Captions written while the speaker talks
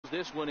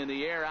this one in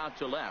the air out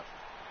to left.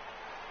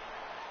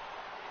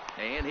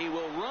 And he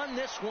will run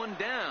this one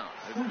down.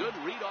 A good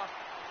read off.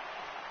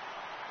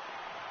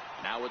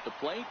 Now at the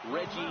plate,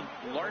 Reggie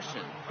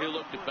Larson. He'll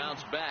look to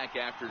bounce back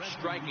after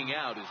striking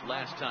out his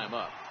last time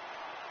up.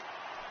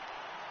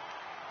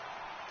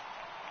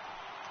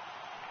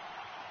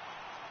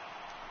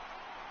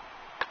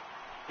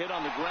 Hit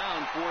on the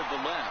ground toward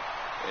the left.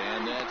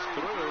 And that's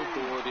through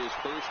for his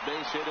first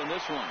base hit in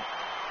this one.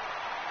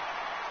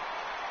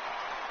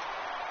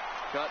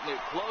 Cutting it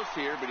close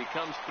here, but he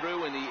comes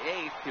through in the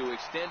 8th to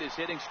extend his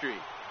hitting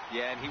streak.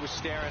 Yeah, and he was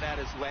staring at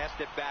his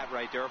last at bat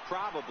right there,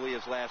 probably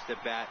his last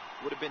at bat.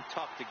 Would have been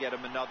tough to get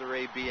him another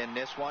AB in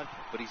this one,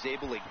 but he's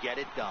able to get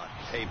it done.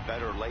 Hey,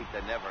 better late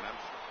than never.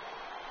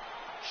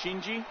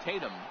 Shinji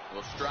Tatum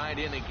will stride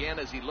in again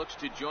as he looks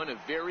to join a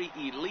very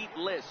elite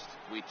list.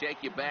 We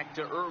take you back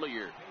to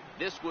earlier.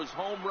 This was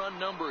home run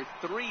number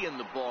 3 in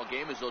the ball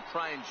game as he'll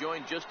try and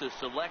join just a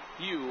select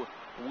few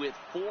with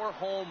 4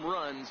 home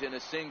runs in a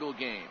single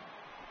game.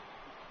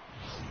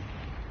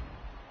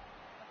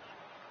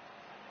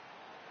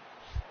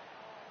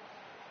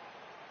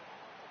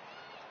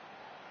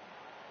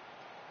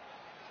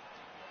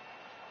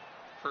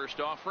 First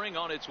offering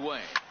on its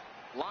way.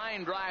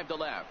 Line drive to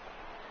left.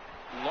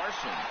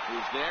 Larson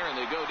is there, and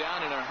they go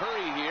down in a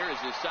hurry here as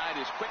his side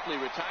is quickly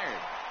retired.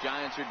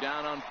 Giants are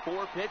down on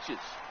 4 pitches.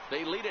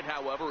 They lead it,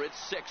 however. It's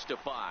 6-5.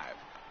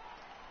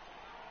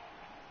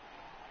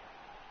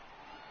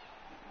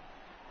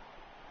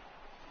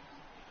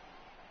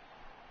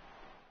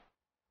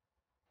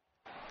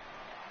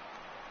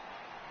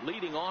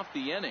 Leading off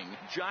the inning,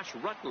 Josh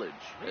Rutledge,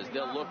 as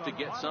they'll look to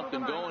get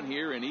something going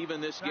here and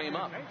even this game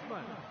up.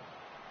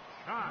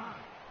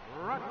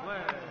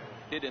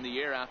 Hit in the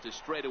air out to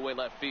straightaway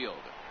left field.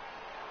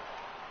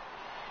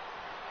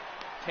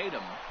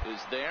 Tatum is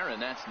there,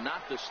 and that's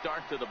not the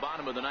start to the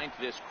bottom of the 9th.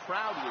 This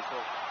crowd was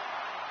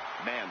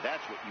over. Man,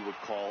 that's what you would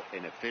call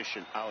an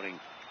efficient outing.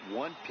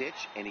 1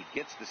 pitch, and he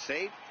gets the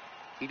save.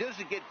 He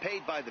doesn't get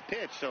paid by the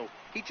pitch, so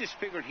he just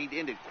figured he'd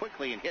end it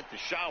quickly and hit the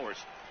showers.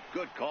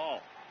 Good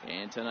call.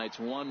 And tonight's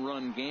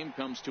 1-run game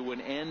comes to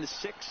an end,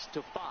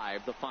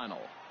 6-5 the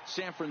final.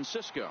 San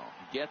Francisco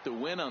get the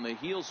win on the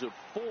heels of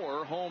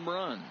 4 home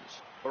runs.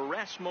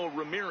 Erasmo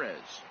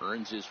Ramirez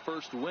earns his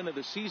first win of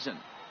the season.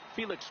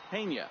 Felix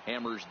Pena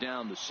hammers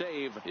down the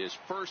save, his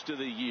first of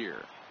the year.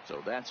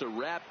 So that's a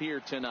wrap here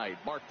tonight.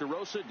 Mark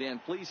DeRosa,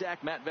 Dan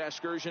Plesac, Matt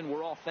Vasgersian,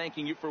 we're all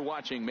thanking you for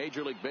watching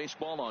Major League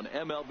Baseball on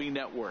MLB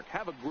Network.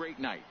 Have a great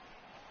night.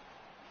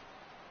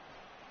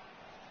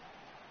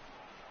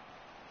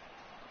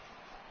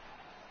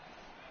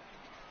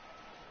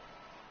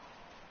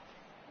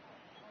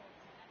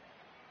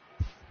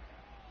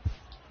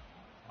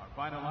 Our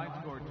final line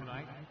score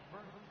tonight.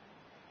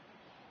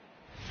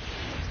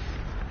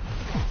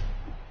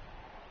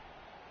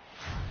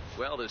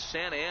 Well, the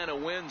Santa Ana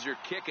winds are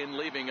kicking,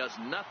 leaving us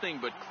nothing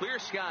but clear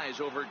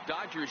skies over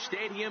Dodger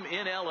Stadium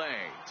in L.A.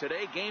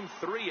 Today, Game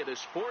 3 of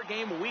this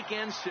 4-game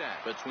weekend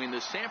set between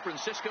the San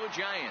Francisco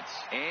Giants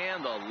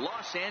and the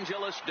Los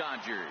Angeles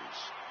Dodgers.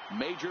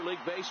 Major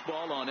League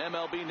Baseball on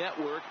MLB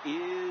Network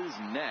is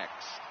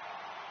next.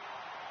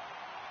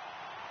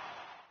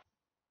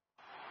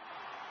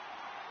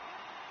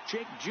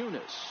 Jake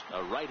Junis,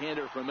 a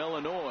right-hander from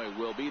Illinois,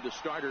 will be the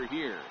starter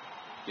here.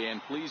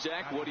 Dan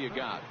Plesac, what do you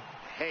got?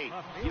 Hey,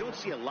 you don't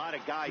see a lot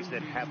of guys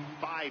that have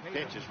 5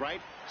 pitches, right?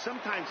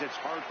 Sometimes it's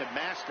hard to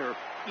master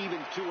even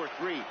 2 or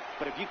 3.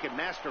 But if you can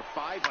master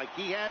 5 like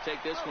he had.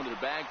 Take this one to the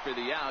bag for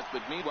the out,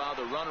 but meanwhile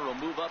the runner will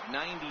move up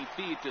 90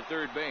 feet to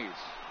third base.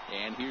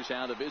 And here's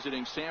how the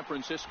visiting San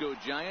Francisco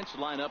Giants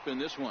line up in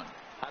this one.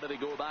 How do they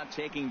go about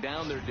taking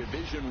down their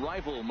division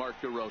rival, Mark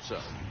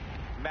DeRosa?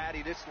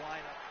 Matty, this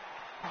lineup.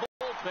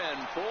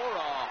 Bullpen for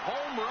a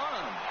home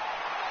run.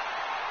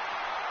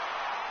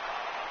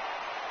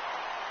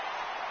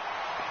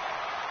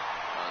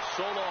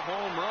 Solo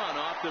home run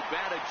off the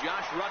bat of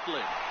Josh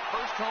Rutledge.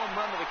 First home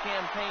run of the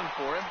campaign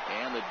for him,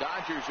 and the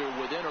Dodgers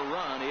are within a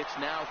run. It's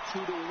now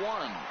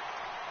 2-1.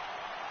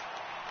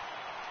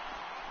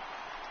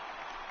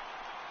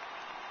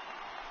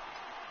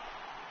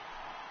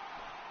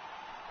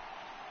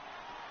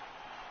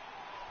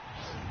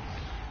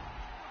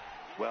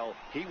 Well,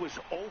 he was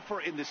 0 for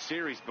in the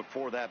series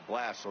before that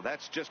blast, so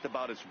that's just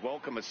about as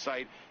welcome a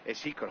sight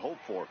as he could hope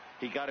for.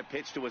 He got a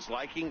pitch to his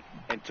liking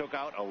and took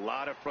out a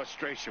lot of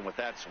frustration with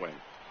that swing.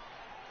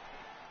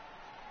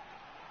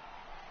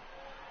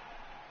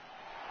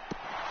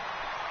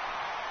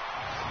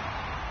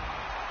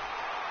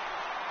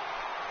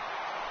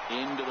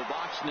 Into the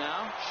box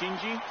now,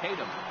 Shinji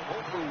Tatum.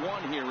 0 for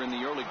 1 here in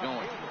the early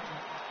going.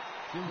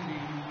 Shinji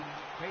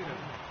Tatum.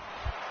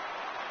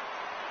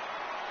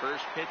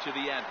 First pitch of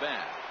the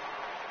at-bat.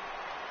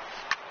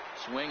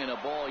 Swing and a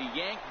ball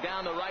yanked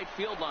down the right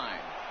field line.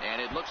 And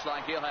it looks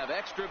like he'll have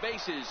extra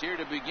bases here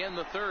to begin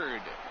the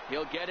 3rd.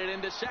 He'll get it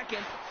into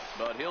 2nd,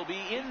 but he'll be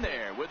in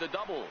there with a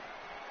double.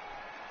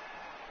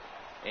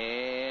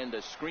 And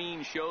the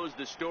screen shows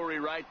the story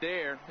right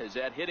there, as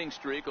that hitting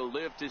streak will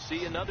live to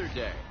see another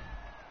day.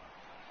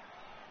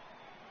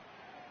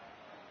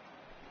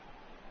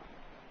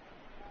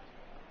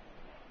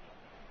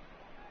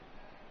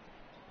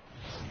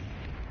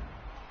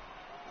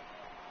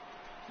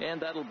 And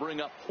that'll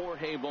bring up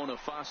Jorge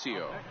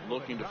Bonifacio,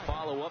 looking to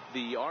follow up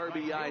the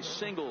RBI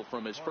single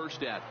from his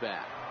first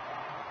at-bat.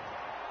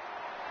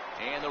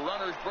 And the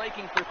runner's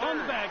breaking for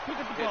third.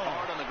 Hit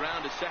hard on the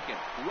ground to second.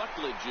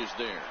 Rutledge is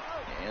there.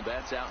 And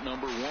that's out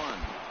number one.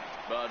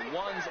 But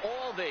one's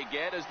all they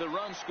get as the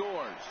run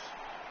scores.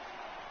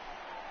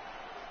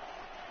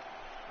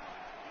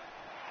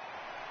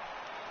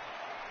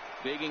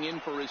 Digging in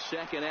for his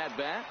second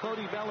at-bat,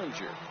 Cody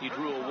Bellinger. He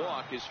drew a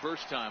walk his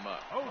first time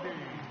up. Cody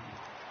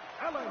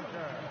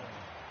Bellinger.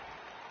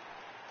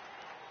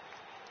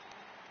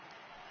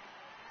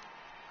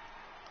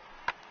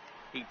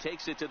 He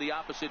takes it to the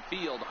opposite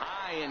field,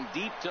 high and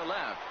deep to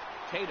left.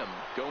 Tatum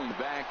going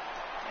back,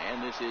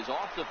 and this is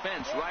off the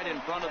fence right in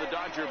front of the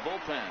Dodger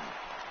bullpen.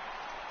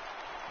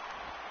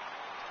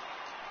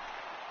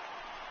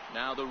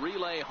 Now the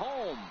relay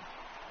home.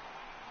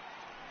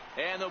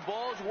 And the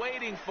ball's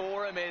waiting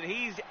for him, and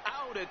he's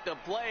out at the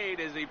plate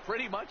as he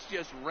pretty much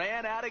just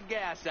ran out of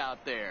gas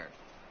out there.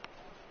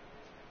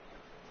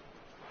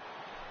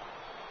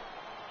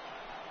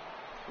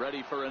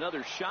 Ready for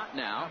another shot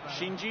now,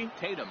 Shinji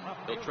Tatum.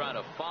 He'll try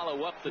to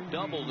follow up the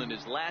double in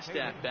his last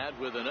at-bat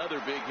with another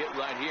big hit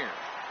right here.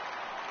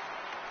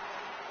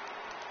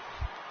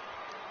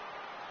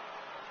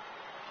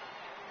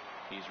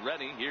 He's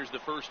ready. Here's the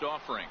first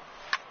offering.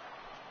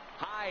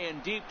 High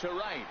and deep to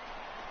right.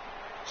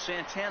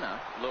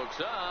 Santana looks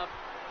up.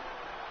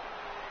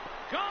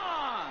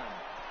 Gone!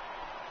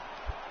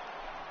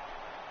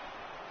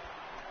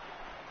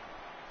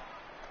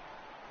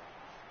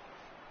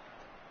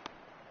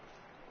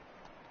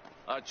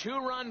 A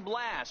two-run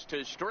blast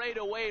to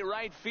straightaway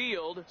right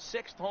field.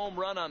 Sixth home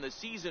run on the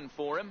season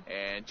for him.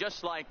 And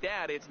just like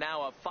that, it's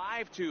now a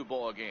 5-2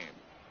 ball game.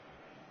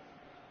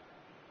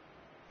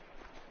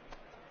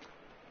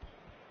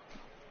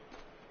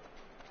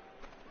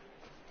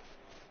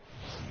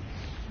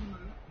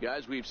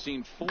 Guys, we've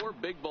seen 4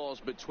 big balls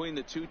between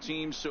the two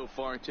teams so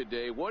far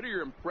today. What are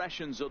your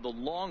impressions of the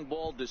long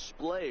ball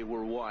display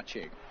we're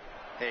watching?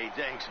 Hey,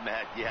 thanks,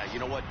 Matt. Yeah, you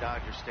know what?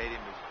 Dodger Stadium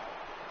is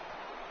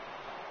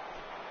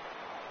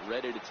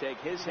ready to take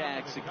his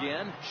hacks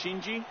again.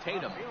 Shinji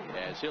Tatum,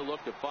 as he'll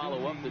look to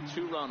follow up the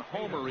 2-run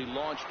homer he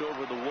launched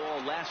over the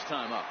wall last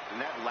time up.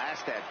 And that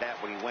last at-bat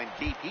when he went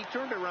deep, he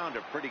turned around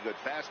a pretty good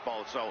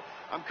fastball. So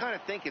I'm kind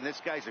of thinking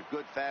this guy's a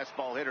good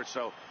fastball hitter.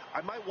 So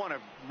I might want to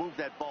move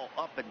that ball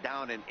up and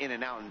down and in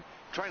and out and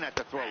try not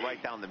to throw it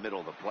right down the middle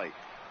of the plate.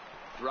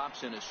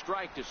 Drops in a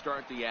strike to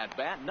start the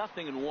at-bat.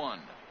 0-1.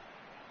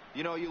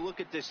 You know, you look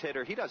at this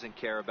hitter, he doesn't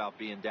care about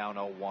being down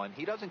 0-1.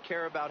 He doesn't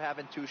care about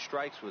having 2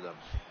 strikes with him.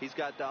 He's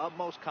got the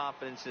utmost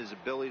confidence in his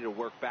ability to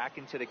work back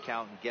into the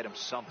count and get him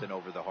something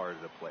over the heart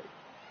of the plate.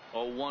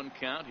 0-1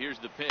 count. Here's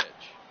the pitch.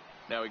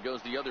 Now he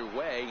goes the other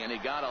way, and he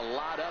got a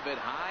lot of it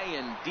high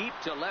and deep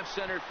to left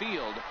center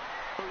field.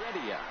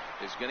 Heredia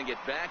is going to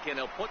get back, and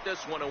he'll put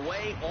this one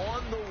away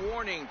on the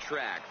warning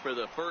track for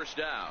the first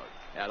out.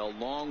 Had a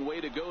long way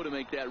to go to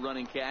make that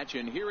running catch,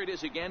 and here it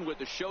is again with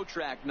the show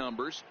track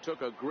numbers.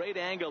 Took a great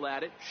angle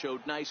at it,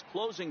 showed nice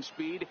closing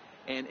speed,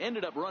 and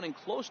ended up running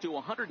close to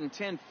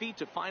 110 feet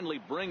to finally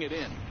bring it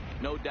in.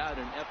 No doubt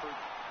an effort.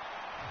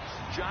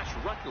 Josh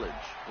Rutledge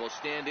will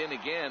stand in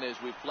again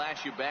as we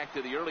flash you back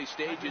to the early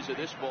stages of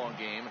this ball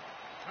game.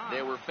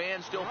 There were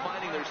fans still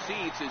finding their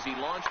seats as he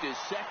launched his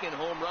second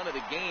home run of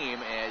the game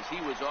as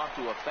he was off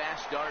to a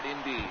fast start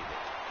indeed.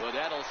 Well,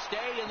 that'll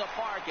stay in the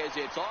park as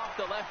it's off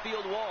the left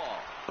field wall.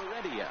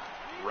 Heredia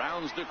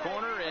rounds the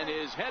corner and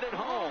is headed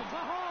home.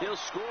 He'll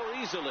score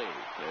easily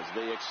as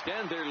they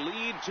extend their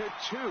lead to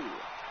 2.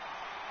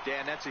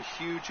 Dan, that's a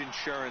huge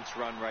insurance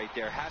run right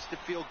there. Has to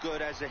feel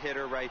good as a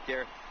hitter right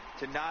there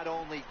to not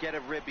only get a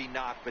ribby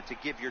knock, but to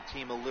give your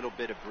team a little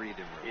bit of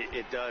breathing room.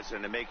 It does,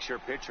 and it makes your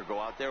pitcher go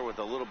out there with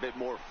a little bit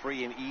more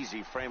free and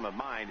easy frame of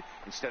mind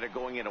instead of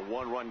going in a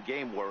one-run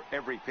game where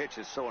every pitch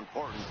is so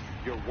important.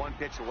 You're one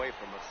pitch away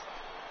from us.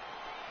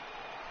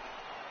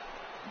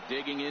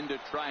 Digging in to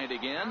try it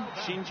again,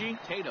 Shinji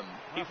Tatum.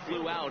 He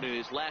flew out in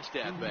his last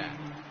at-bat.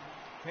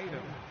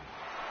 Tatum.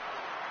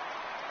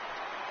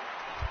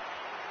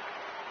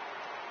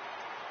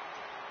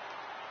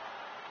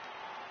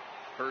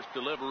 First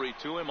delivery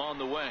to him on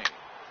the way.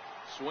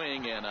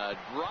 Swing and a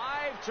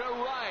drive to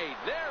right.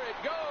 There it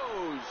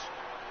goes.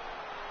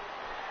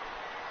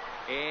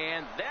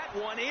 And that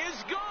one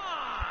is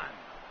gone.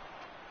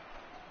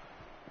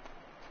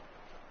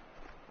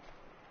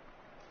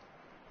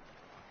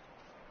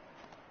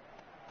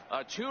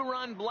 A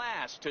 2-run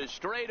blast to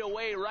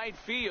straightaway right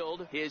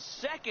field. His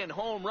second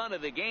home run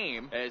of the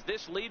game as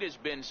this lead has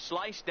been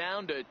sliced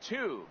down to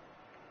 2.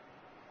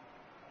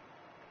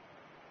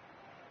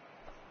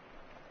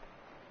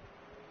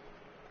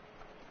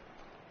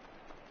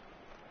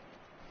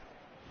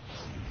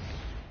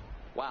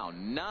 Wow,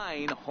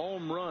 9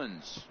 home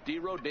runs.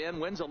 D-Rodan,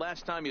 when's the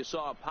last time you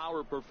saw a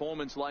power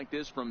performance like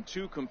this from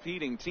 2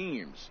 competing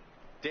teams?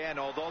 Dan,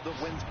 although the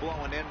wind's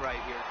blowing in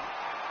right here.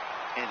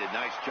 And a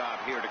nice job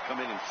here to come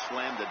in and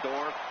slam the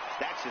door.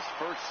 That's his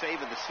first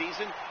save of the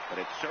season, but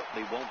it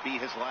certainly won't be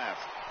his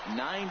last.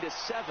 9-7,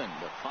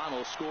 the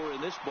final score in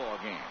this ball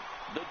game.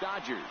 The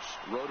Dodgers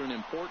rode an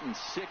important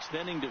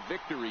sixth-inning to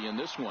victory in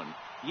this one.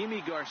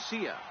 Yimi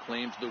Garcia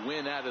claims the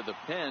win out of the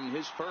pen,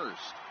 his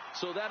first.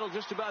 So that'll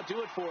just about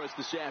do it for us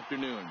this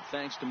afternoon.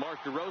 Thanks to Mark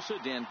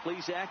DeRosa, Dan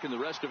Plesac, and the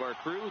rest of our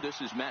crew.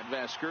 This is Matt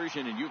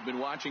Vasgersian, and you've been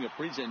watching a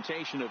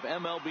presentation of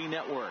MLB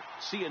Network.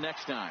 See you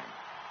next time.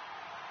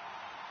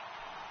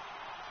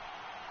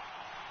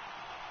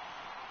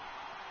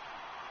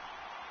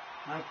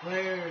 My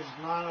player is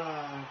not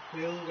a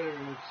fielder,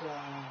 it's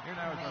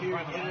a pure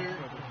hitter,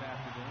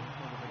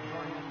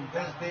 and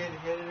best dead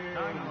hitter,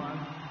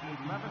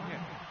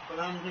 but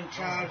I'm in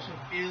charge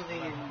of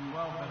fielding and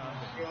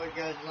see what you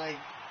guys like.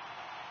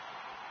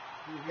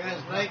 You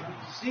guys like what you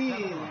see,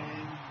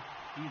 man.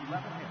 11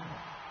 hits.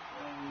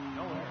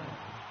 No errors.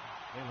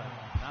 They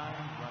left 9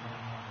 running.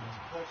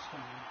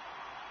 Touchdown.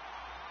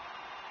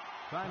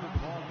 Time of the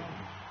ball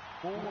game,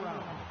 4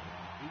 hours,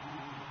 18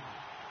 minutes.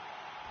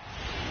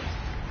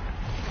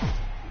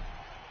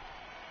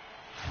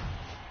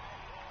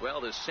 Well,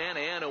 the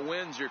Santa Ana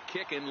winds are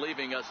kicking,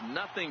 leaving us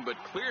nothing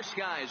but clear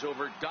skies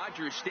over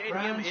Dodger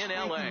Stadium in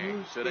L.A.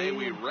 Today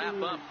we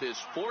wrap up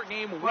this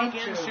 4-game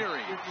weekend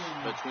series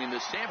between the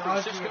San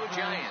Francisco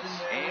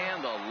Giants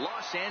and the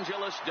Los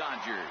Angeles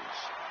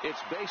Dodgers.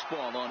 It's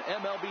baseball on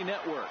MLB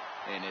Network,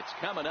 and it's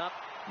coming up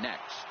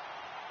next.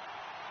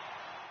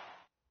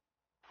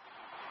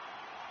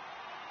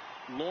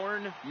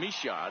 Lorne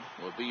Michaud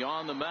will be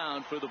on the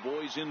mound for the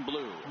boys in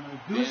blue.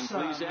 Dan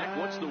Plesac,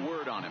 what's the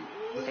word on him?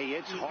 Hey,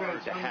 it's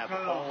hard to have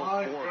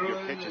all 4 of your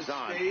pitches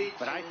on,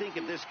 but I think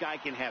if this guy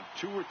can have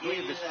 2 or 3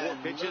 of his 4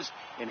 pitches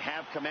and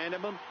have command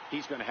of them,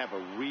 he's going to have a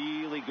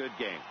really good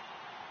game.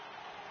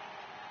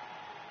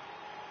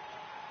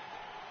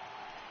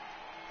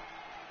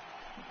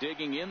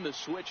 Digging in the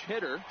switch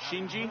hitter,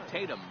 Shinji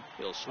Tatum.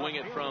 He'll swing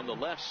it from the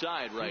left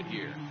side right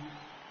here.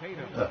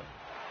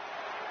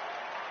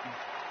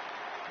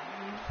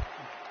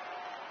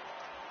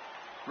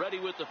 Ready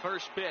with the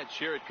first pitch.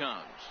 Here it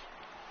comes.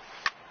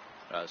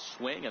 A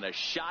swing and a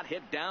shot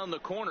hit down the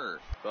corner,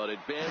 but it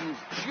bends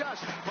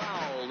just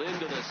foul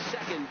into the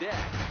second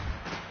deck.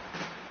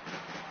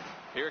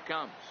 Here it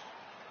comes.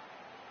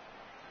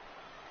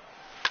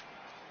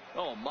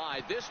 Oh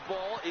my, this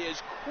ball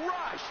is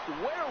crushed.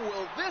 Where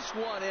will this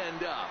one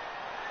end up?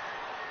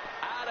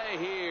 Out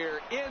of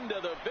here, into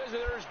the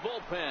visitors'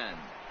 bullpen.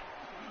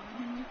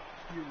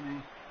 Excuse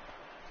me.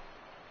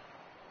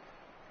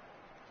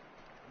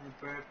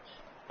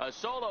 A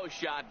solo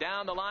shot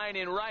down the line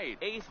in right.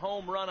 8th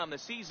home run on the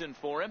season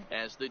for him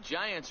as the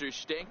Giants are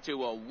staked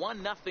to a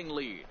 1-0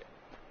 lead.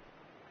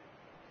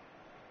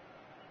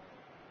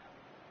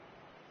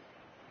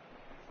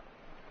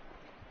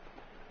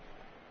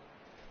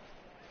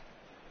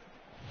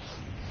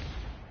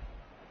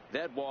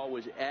 That ball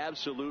was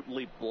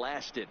absolutely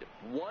blasted.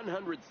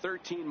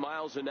 113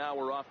 miles an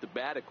hour off the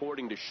bat,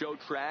 according to Show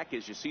Track.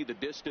 As you see the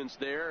distance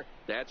there,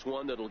 that's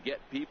one that'll get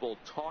people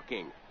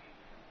talking.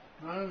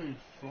 Not even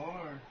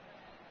far.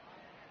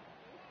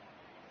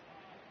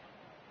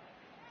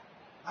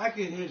 I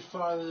could hit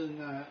farther than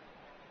that.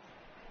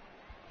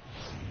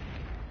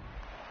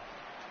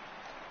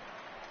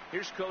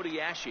 Here's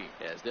Cody Ashe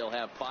as they'll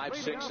have 5,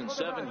 6, and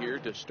 7 here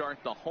to start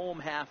the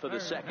home half of the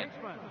second.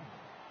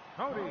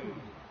 Cody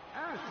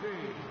Ashe.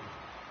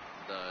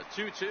 The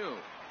 2-2.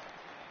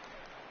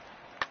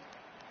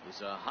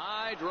 It's a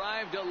high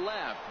drive to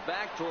left,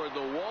 back toward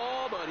the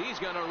wall, but he's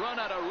going to run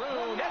out of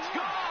room. It's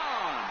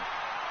gone!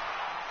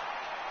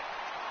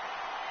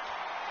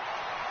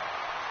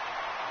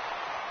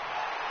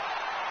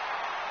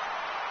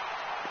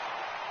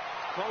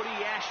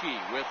 Cody Ashe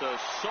with a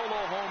solo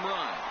home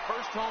run.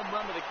 First home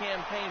run of the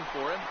campaign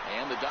for him,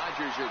 and the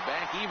Dodgers are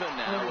back even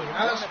now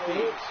at 1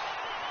 apiece.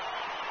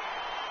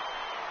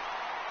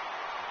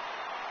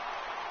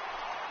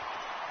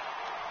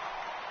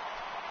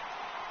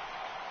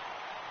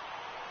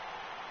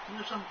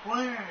 There's some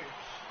players.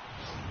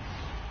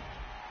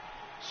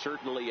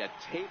 Certainly a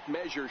tape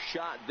measure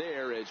shot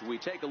there as we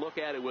take a look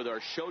at it with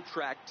our Show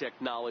Track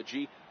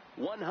technology.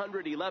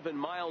 111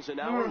 miles an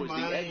hour was the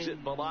exit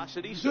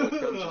velocity, so it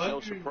comes as no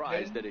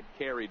surprise that it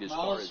carried as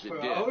far as it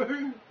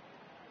did.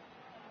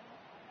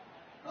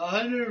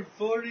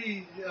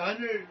 430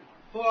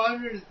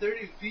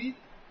 feet.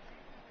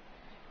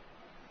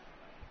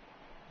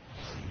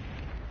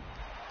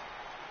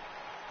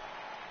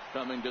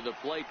 Coming to the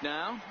plate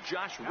now,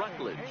 Josh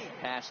Rutledge.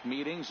 Past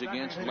meetings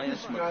against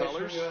Lance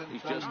McCullers,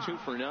 he's just 2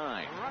 for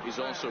 9. He's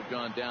also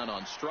gone down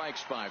on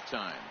strikes 5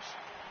 times.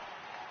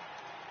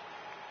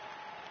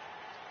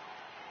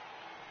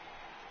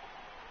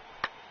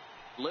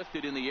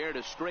 Lifted in the air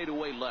to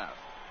straightaway left.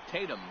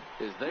 Tatum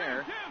is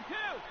there.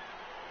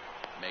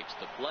 Makes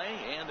the play,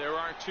 and there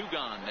are 2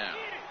 gone now.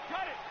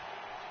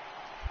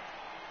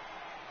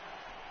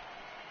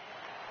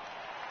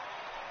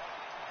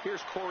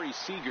 Here's Corey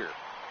Seager.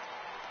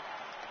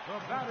 The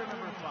batter,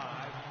 number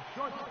 5,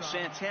 shortstop.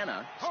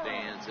 Santana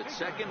stands at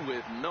second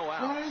with no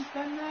outs.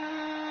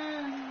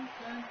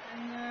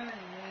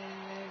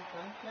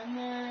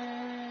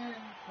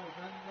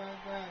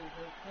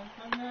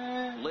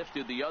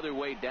 Lifted the other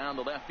way down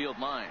the left field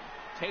line.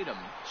 Tatum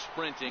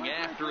sprinting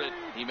after it.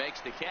 He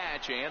makes the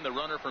catch, and the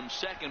runner from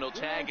second will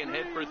tag and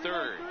head for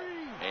third.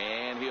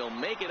 And he'll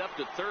make it up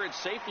to third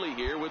safely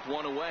here with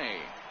one away.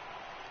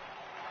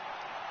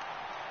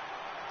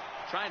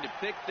 Trying to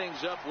pick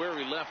things up where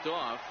he left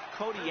off,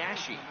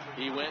 Kobayashi.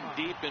 He went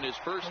deep in his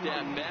first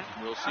at-bat.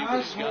 We'll see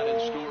what he's got in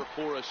store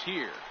for us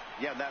here.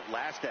 Yeah, that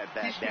last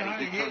at-bat,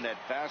 Daddy, he turned that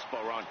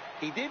fastball around.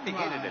 He didn't hit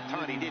it a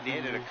ton. He didn't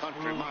hit it a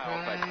country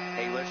mile. But,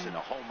 hey, listen, a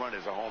home run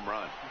is a home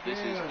run. This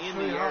is in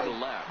the air to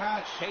left.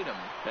 Tatum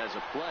has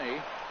a play,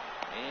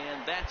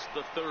 and that's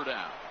the third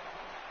out.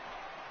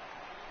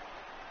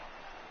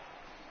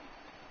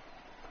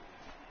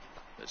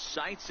 The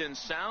sights and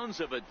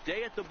sounds of a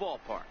day at the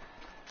ballpark.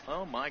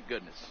 Oh, my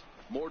goodness.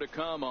 More to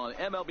come on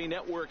MLB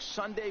Network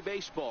Sunday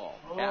Baseball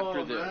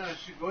after this. Man, I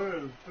should go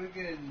to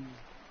freaking...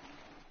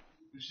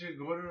 You should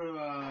go to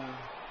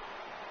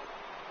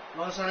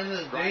Los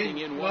Angeles. Riding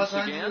in once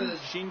again,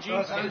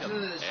 Shinji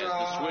Tatum, as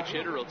the switch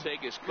hitter will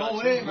take his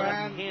cuts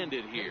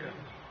left-handed here.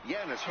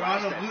 Yeah, and it's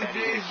Toronto Blue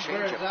Jays,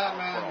 where's that,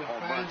 man? The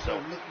fans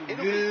are looking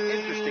good. It'll be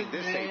interesting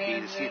this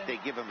AP to see if they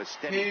give him a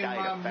steady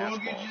diet of fastballs.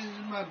 Mortgages,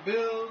 my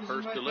bills,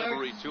 First my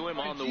delivery taxes, to him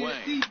on the GST.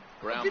 way.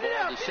 Ground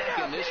ball to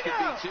second. This could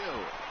be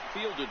two.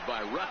 Fielded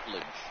by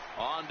Rutledge.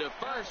 On to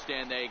first,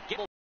 and they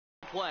get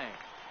play.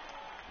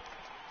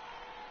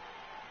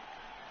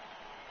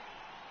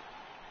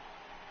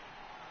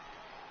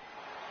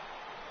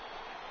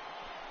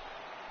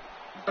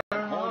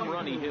 Home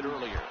run he hit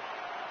earlier.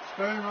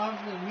 Starting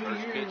off the new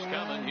First year, pitch man.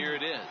 coming. Here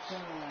it is.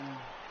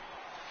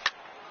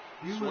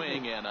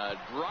 Swing and a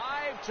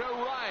drive to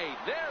right.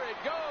 There it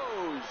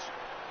goes.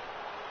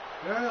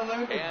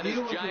 And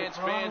as Giants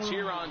fans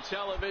here on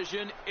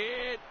television,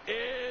 it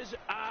is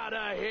out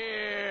of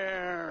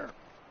here.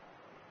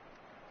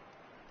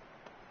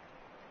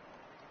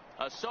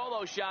 A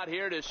solo shot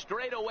here to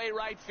straightaway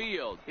right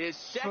field. His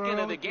second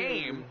of the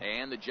game.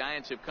 And the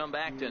Giants have come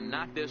back to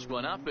knock this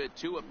one up at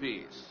 2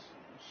 apiece.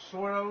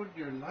 Sort out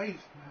your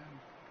life, man.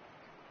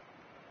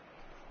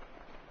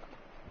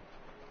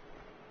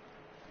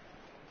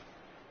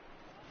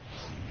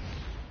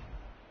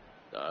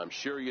 I'm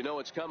sure you know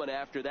it's coming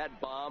after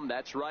that bomb.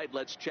 That's right.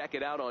 Let's check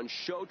it out on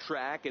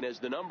Showtrack. And as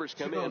the numbers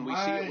come in, we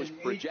see it was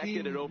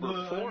projected at over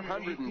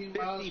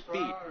 450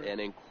 feet. An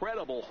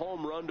incredible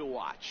home run to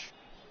watch.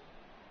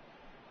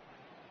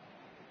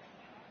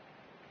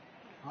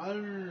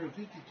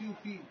 152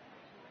 feet.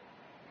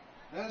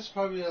 That's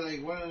probably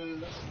like one of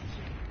the...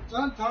 It's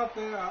on top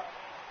there.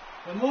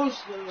 The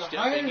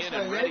Stepping in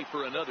and ready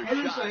for another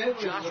shot,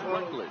 Josh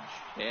Rutledge.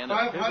 And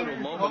a pivotal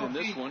moment in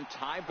this one.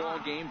 Tie ball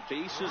game,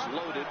 bases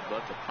loaded,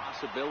 but the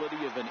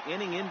possibility of an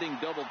inning-ending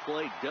double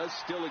play does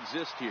still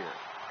exist here.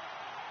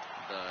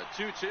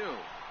 The 2-2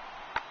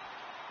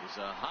 is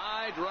a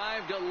high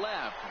drive to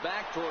left,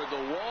 back toward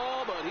the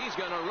wall, but he's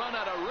going to run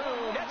out of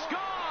room. It's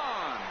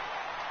gone!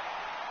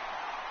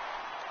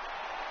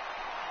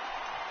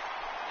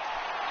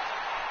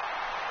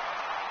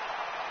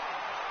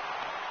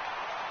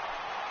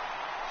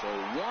 So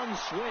one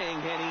swing,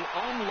 and he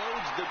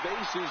unloads the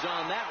bases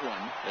on that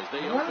one as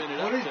they open it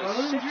up to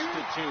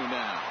 6-2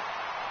 now.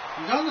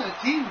 He's on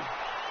that team.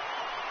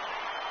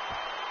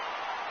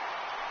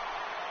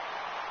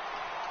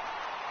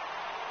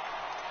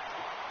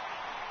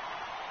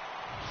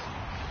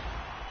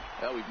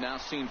 Well, we've now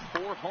seen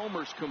 4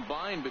 homers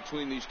combined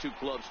between these two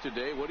clubs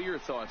today. What are your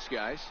thoughts,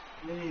 guys?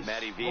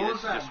 Matty V, this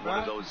is just one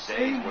of those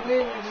days where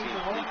the ball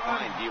seems to be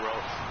fine, Dero.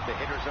 The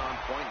hitters are on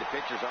point. The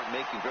pitchers aren't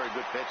making very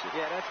good pitches.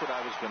 Yeah, that's what I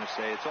was going to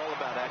say. It's all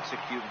about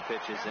executing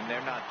pitches, and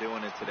they're not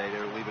doing it today.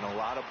 They're leaving a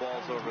lot of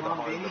balls over the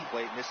heart of the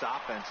plate, and this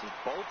offense is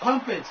both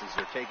offenses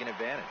are taking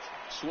advantage.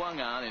 Swung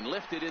on and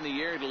lifted in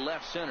the air to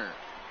left center.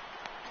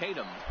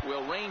 Tatum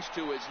will range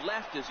to his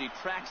left as he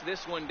tracks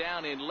this one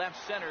down in left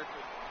center.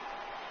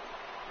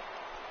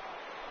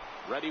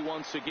 Ready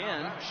once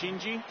again,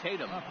 Shinji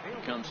Tatum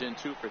comes in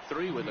 2 for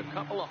 3 with a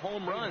couple of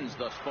home runs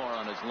thus far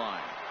on his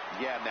line.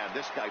 Yeah, man,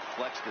 this guy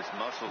flexed his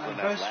muscles in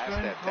that last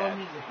at-bat.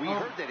 We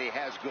heard that he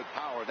has good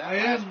power. That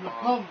last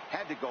bomb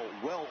had to go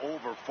well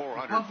over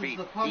 400 feet.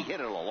 He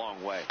hit it a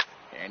long way.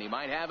 And he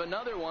might have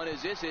another one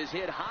as this is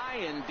hit high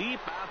and deep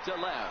out to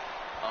left.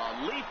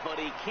 A leap, but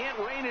he can't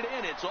rein it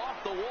in. It's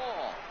off the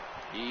wall.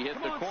 He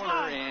hit the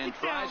corner and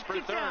tries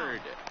for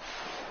third.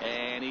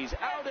 And he's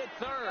out at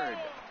third.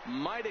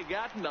 Might have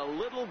gotten a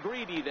little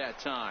greedy that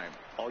time.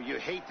 Oh, you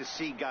hate to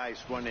see guys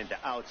run into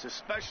outs,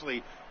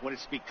 especially when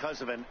it's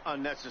because of an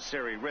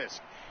unnecessary risk.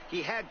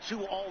 He had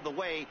 2 all the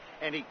way,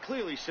 and he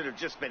clearly should have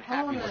just been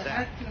happy with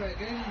that.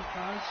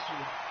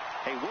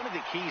 Hey, one of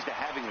the keys to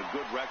having a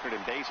good record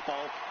in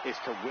baseball is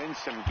to win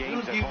some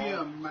games at home. They don't give you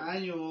a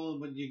manual,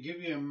 but you give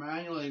you a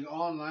manual like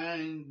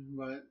online,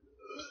 but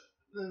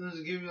it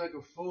doesn't give you like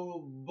a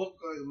full book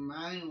like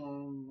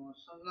manual.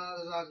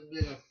 Sometimes it has to be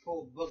like a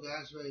full book.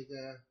 That's like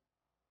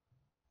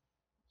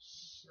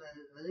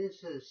at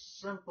least a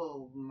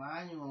simple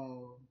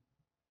manual.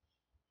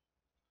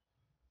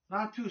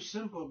 Not too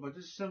simple, but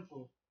just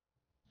simple.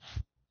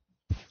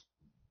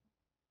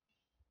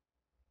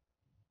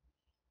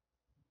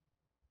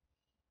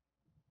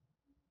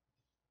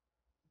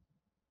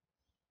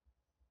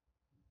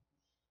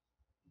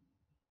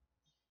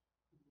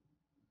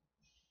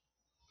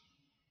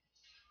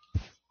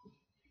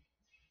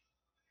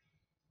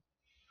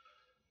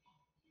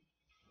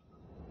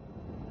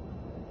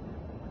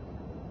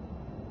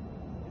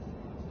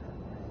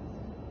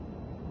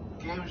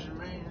 games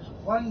remain. There's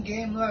one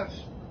game left.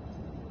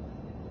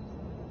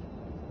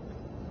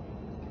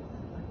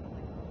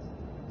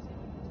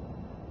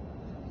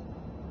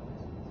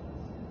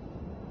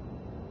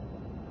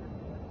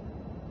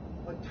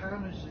 What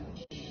time is it?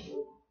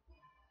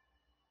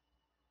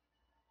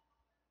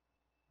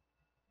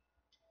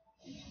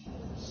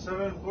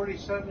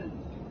 7:47.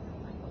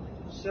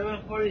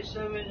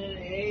 7:47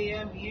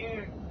 a.m.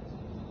 here.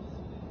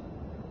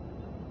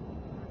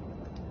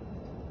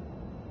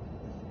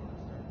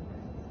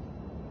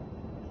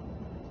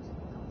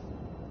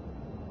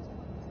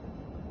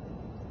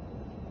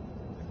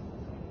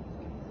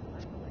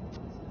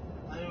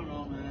 I don't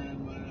know, man,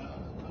 but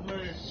I'm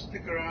gonna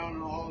stick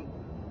around all.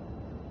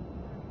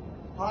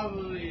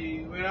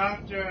 Probably right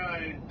after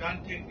I'm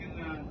done taking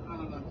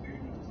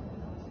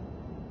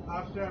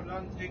after I'm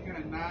done taking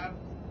a nap,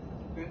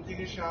 then take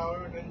a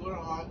shower, then go to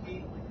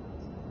hockey.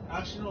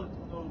 Actually,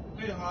 no,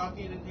 play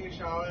hockey, then take a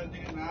shower, then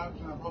take a nap,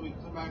 and I'll probably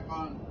come back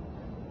on.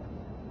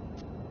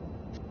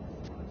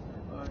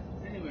 But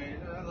anyway,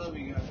 I love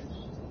you guys.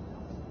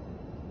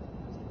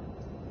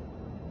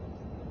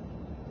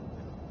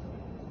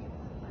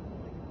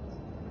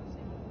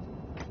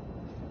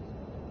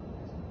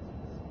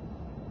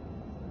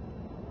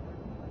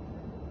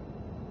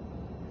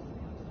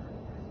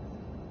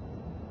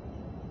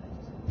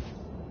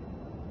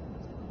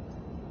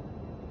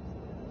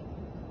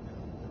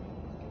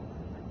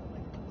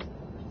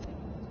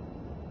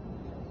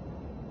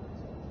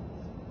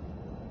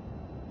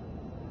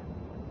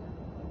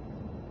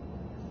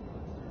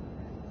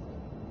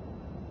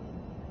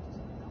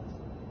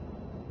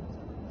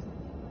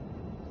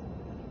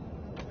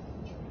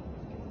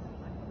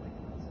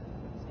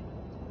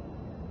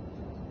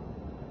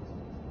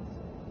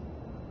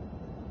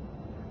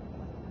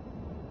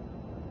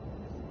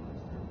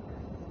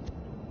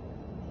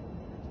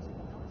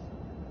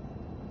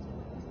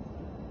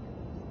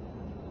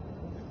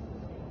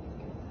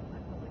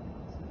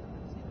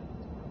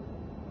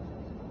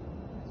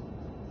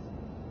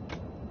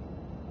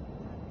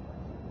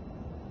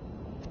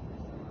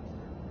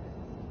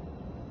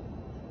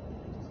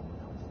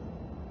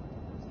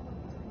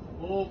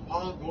 Oh,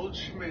 Paul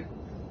Goldschmidt.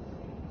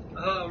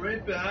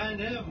 Right behind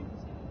him.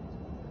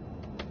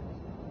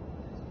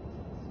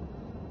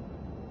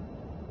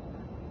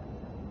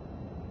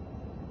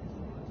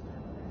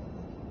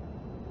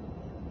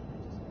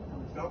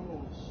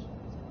 Doubles.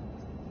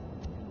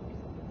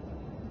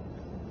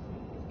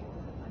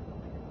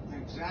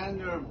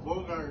 Alexander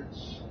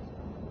Bogarts.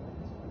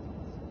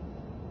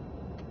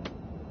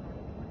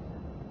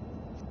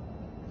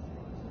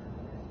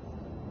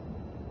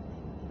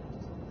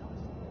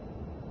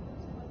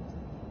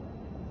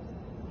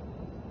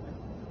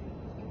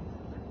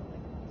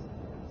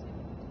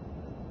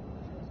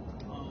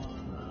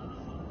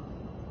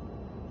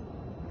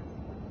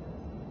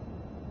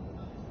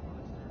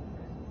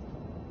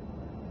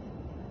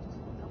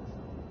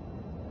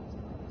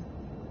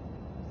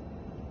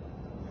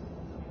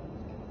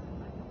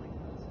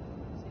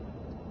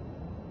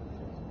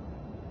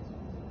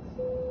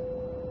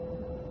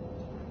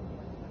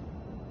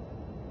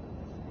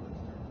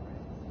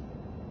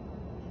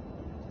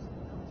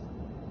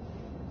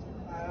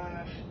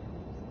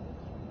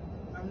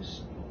 I'm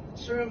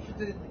sorry for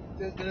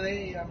the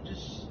delay. I'm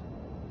just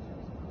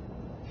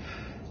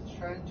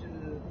trying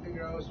to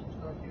figure out some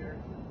stuff here.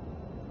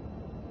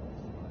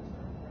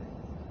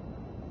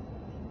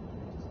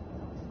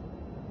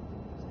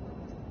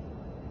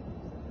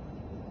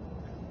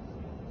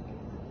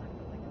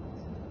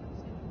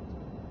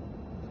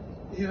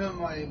 Even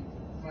my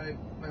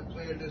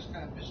player just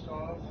kind of pissed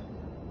off.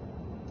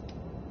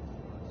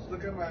 Just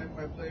look at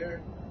my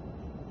player.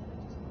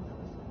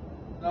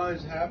 Now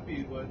he's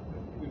happy, but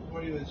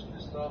before he was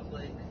pissed off,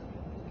 like.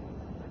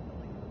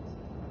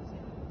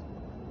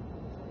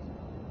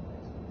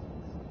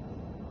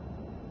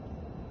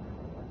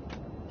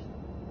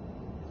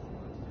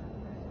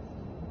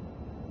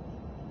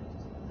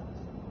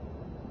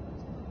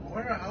 I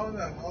wonder how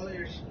the hell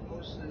you're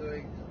supposed to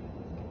like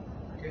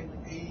get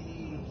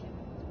 80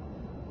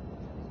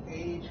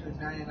 to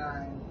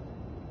 99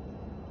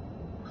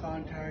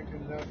 contact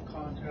and left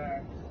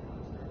contact.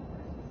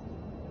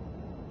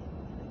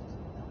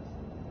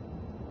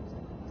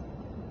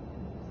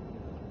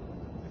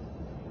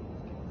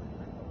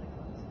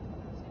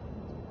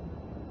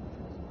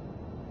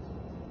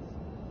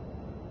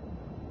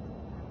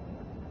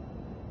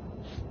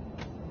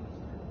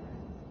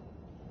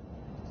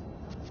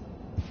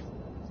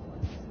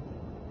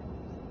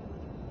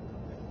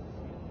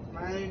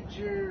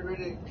 Manager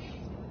Riddick.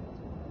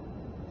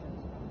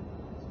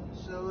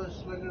 Silver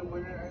Slugger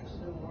winner,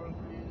 excellent work,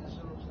 creating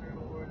Silver Slugger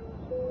award.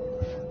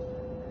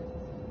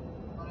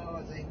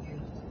 Oh, thank you.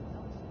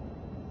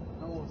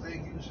 No,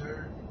 thank you,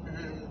 sir.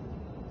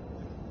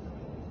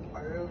 I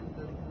am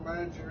the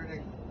manager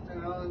Riddick. And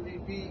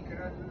LVP,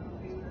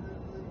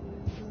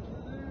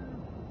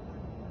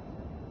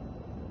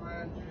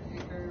 Manager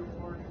Hickey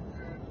award,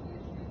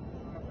 congratulations.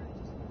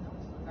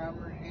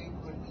 Hammer Hank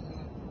would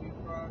be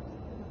proud.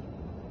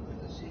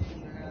 The season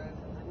you had.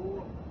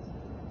 Cool.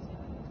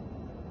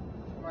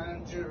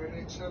 Manager,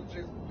 Red Sox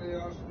Celtics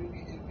playoffs,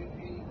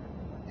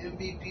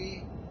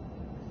 MVP.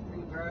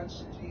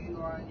 Congrats to you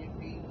on your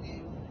being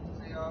named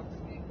playoff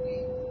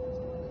MVP.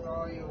 With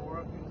all your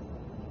work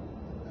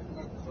in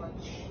the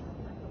clutch,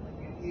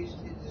 you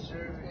easily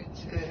deserve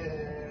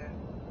it.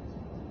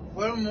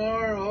 One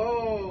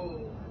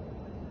more,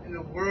 in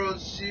the World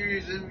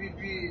Series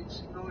MVP.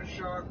 It's no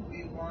shock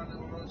we won the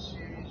World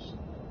Series,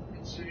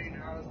 considering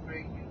how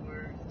great you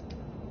were.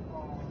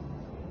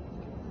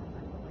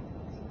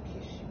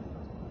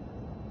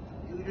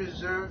 You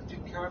deserve to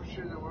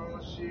capture the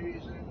World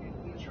Series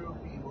MVP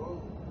trophy.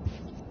 Whoa.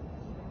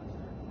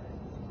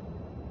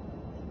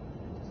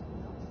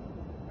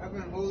 I've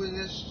been holding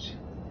this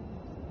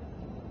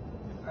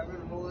since, I don't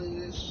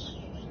know,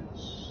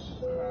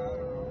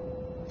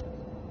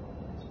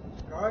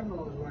 God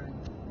knows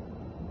when.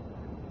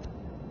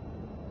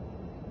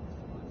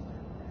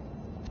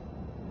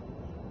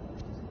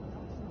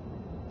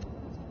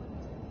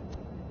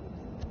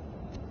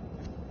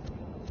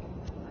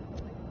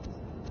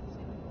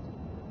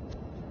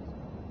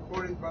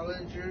 Cody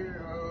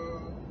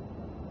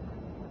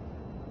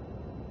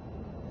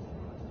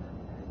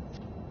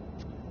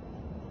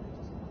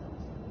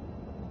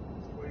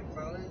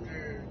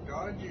Bellinger,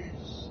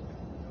 Dodgers.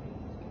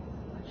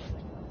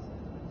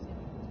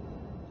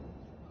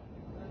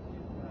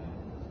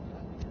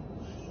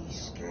 He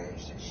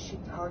scares the shit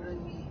out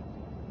of me.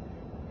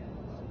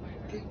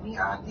 Get me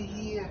out of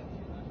here.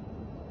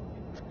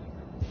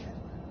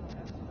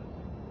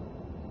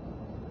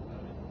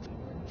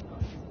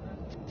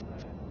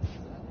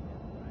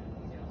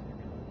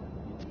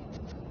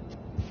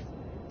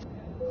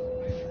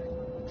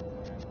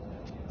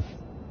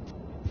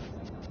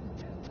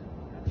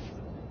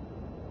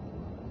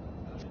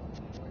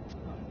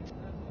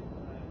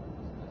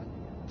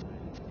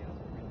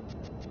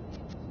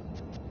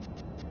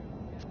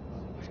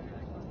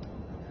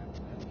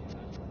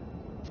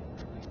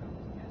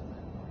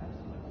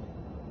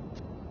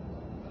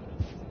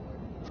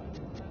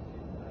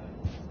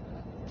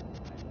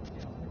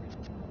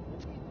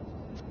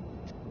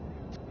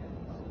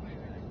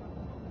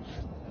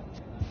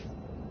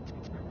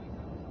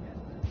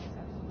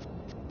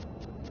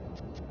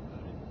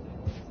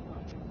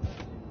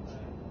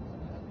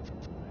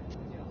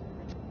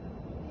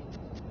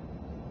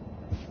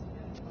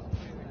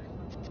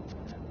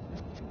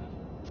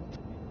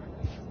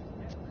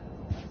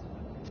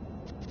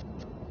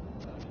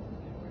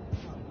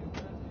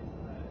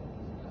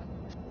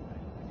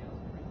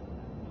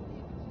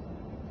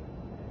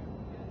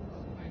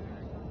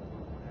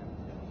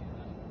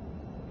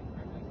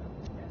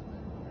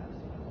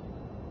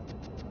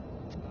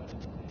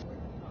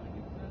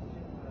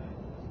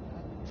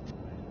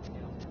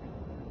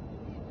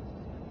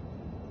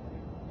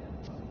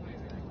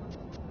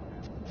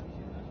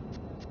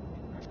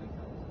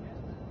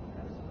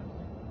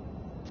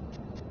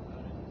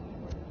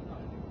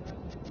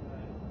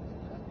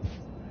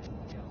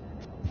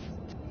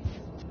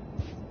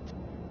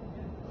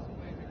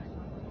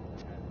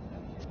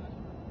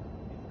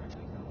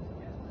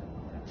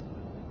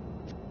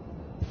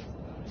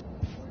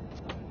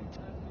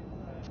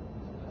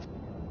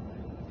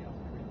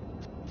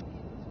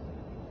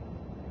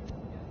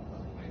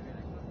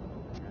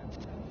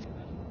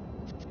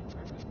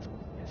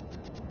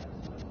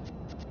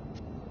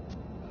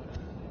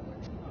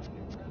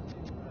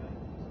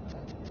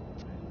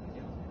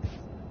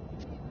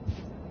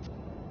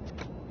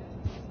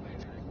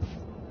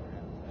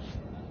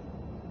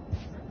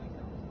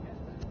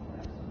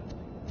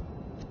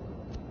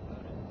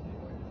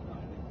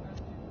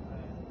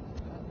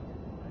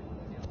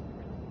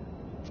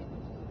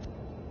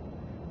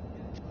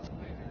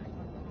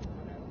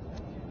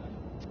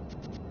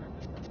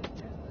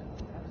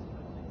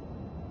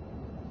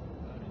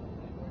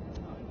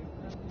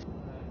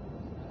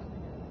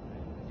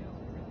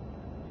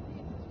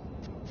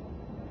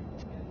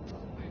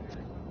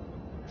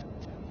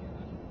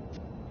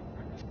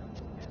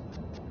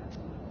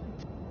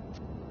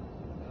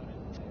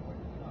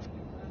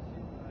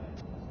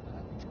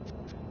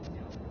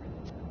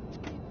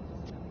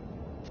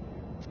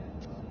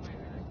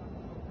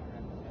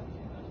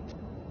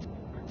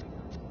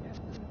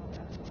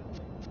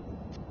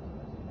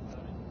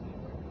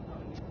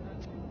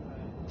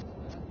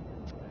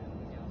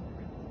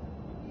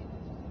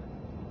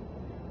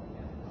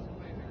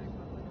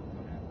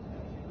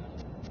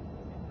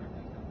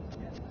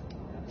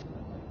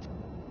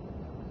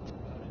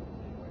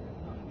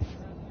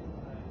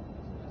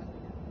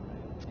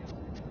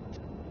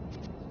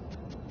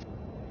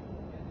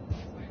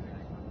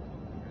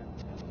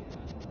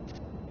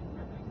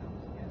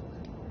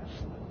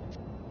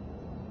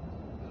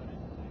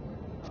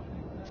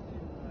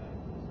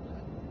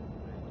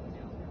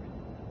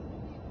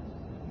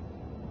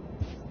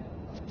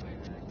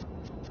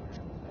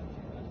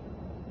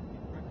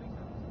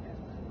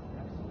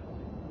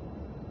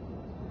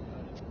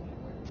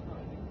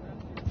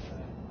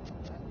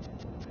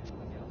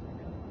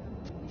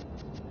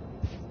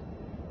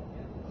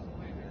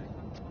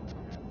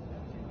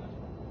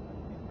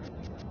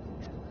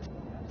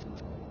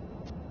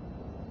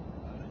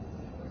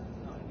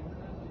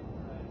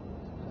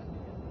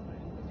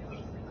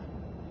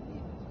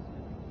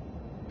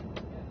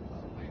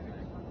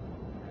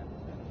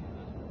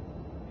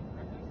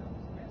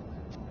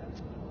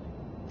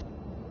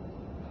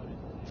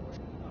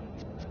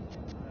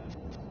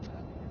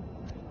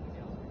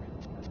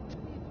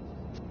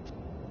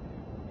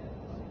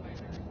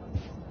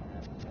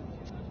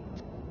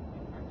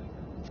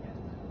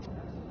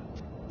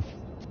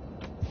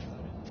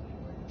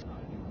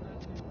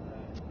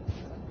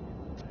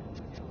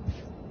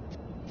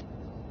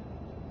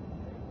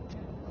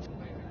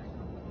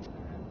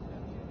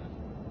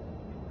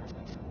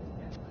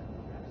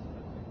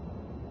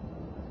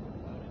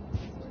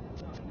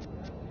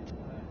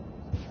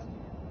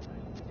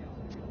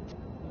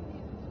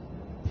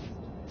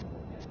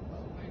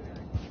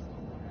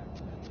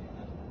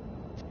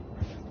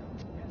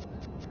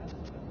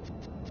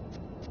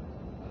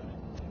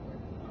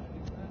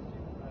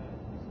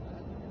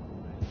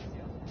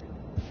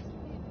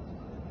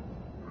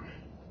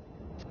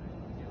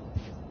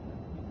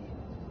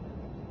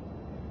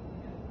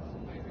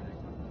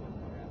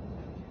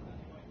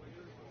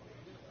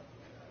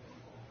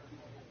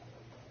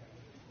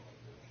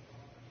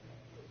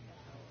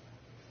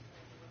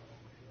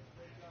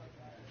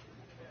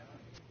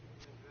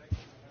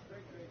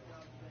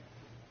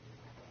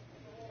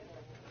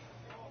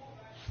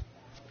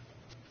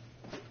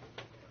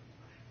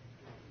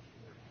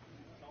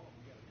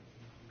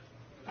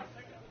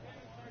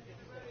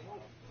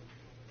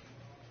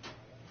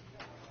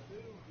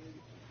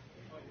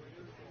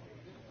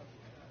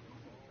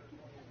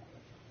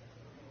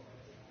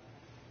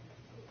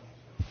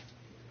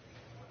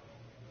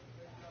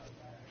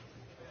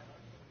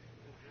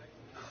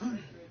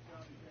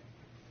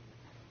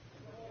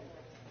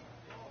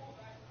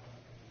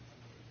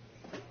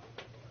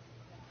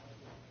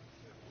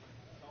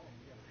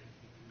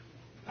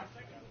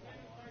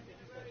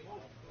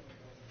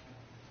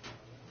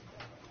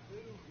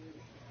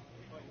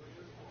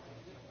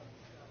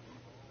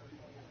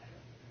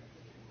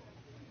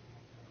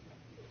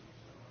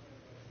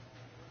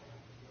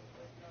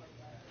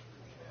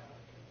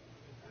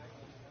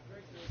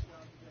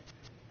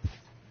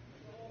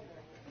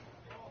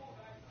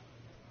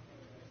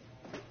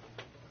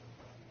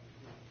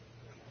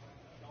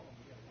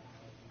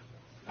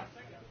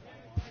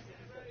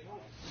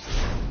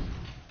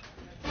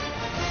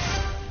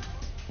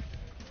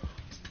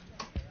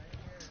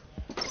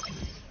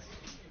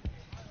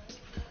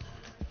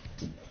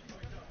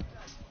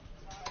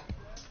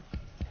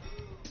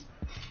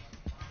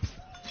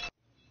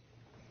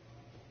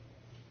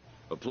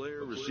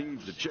 player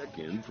receives a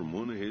check-in from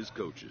one of his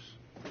coaches.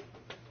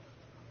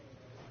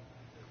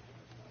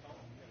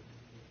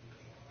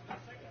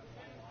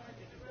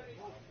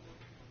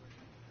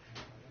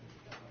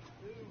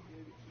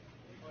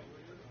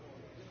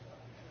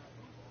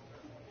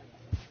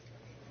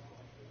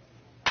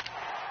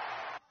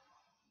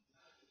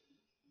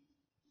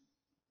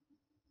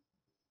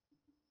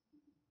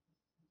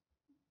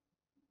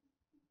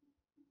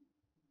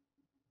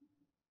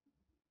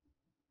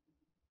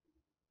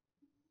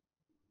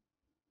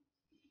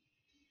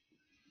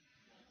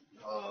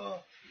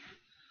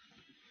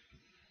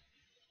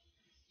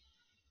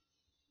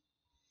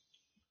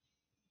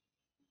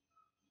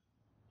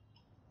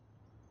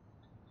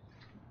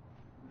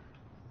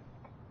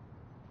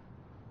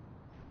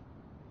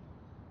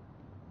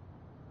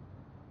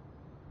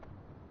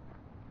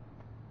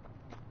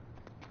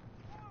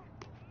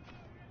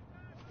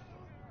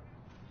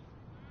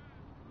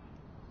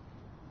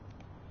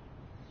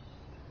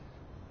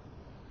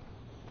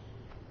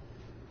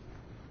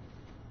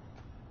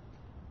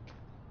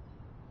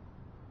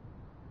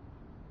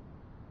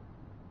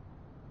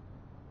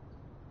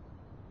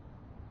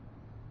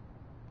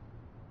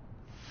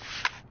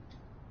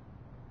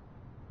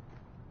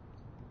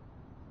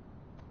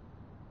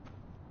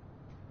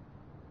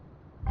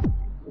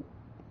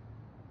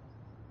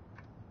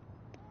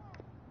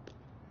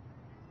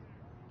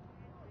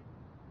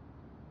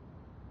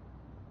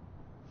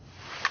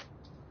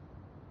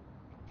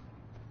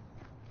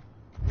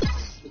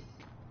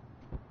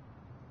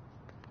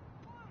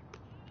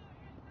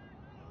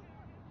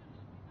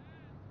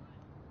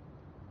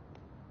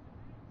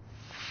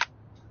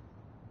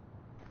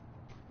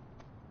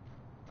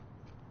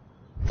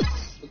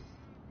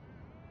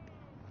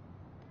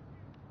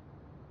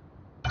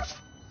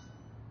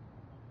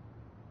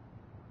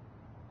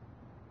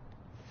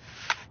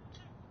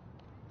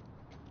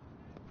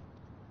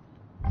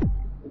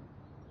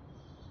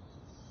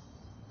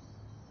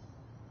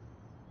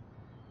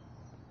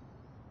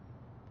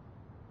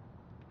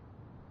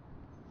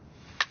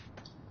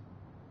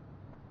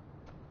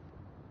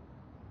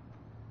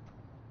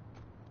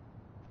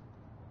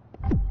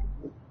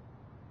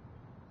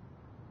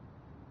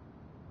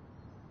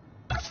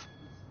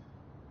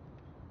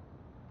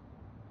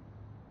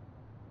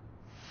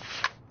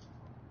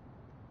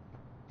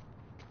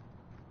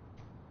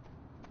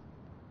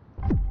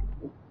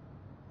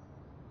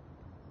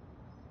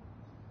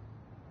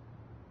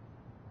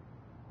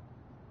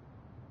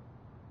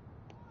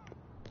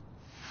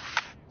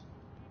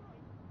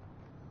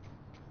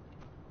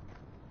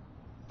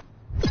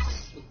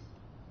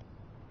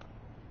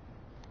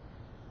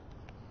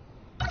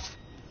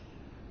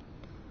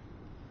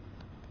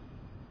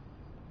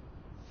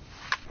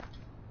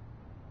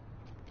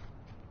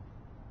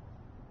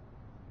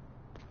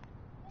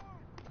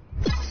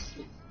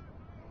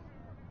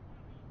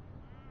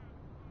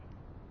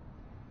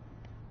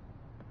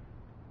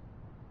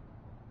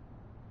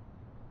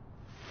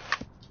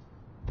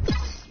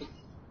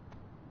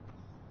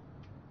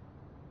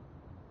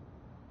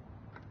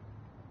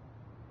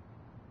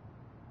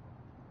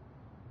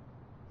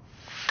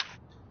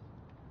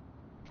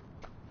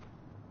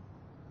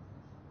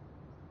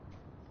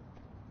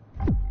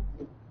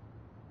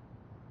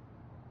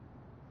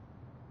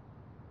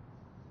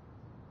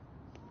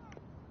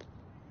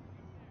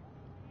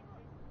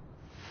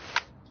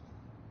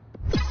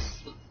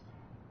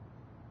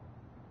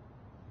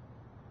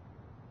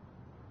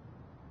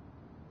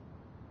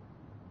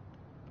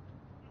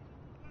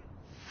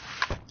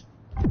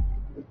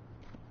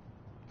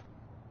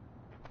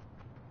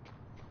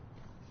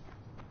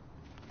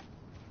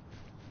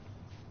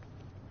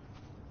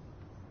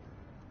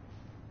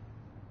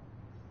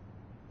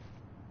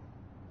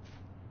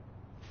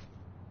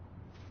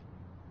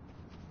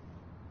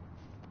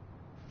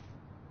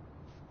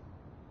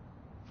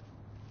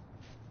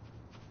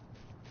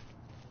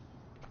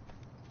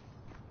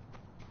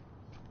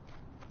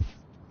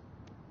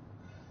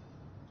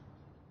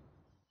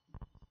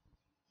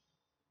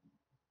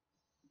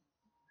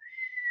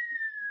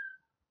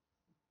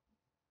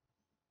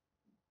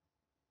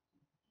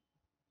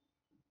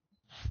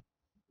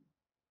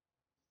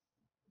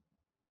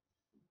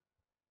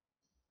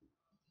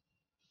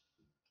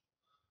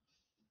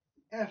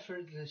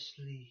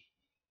 Effortlessly.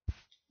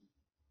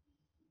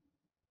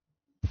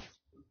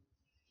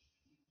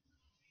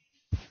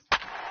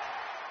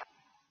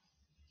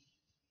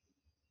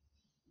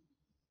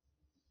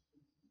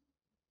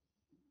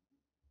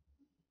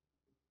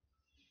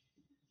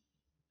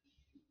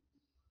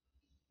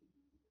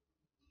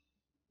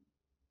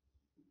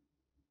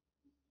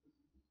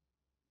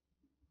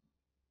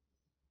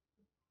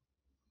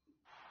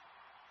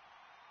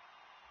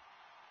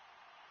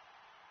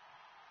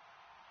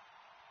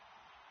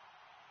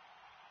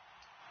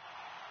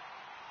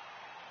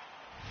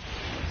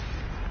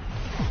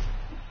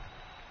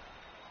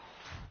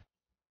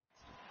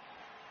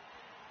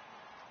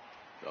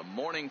 The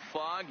morning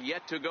fog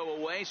yet to go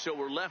away, so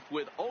we're left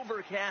with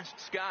overcast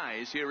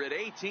skies here at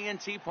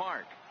AT&T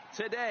Park.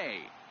 Today,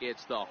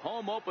 it's the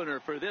home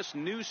opener for this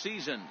new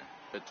season.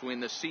 between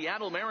the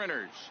Seattle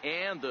Mariners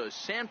and the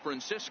San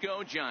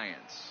Francisco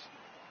Giants.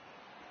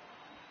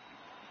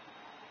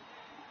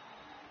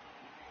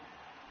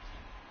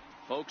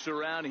 Folks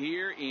around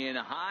here in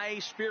high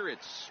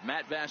spirits.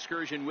 Matt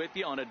Vasgersian with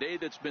you on a day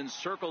that's been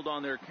circled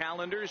on their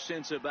calendars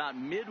since about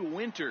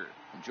midwinter.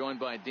 I'm joined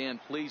by Dan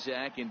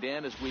Plesac. And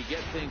Dan, as we get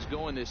things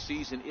going this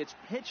season, it's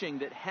pitching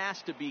that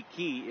has to be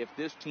key if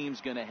this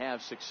team's going to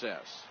have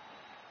success.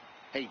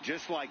 Hey,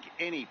 just like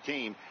any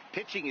team,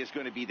 pitching is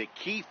going to be the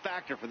key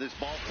factor for this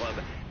ball club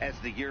as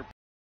the year.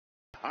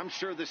 I'm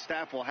sure the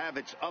staff will have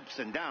its ups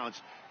and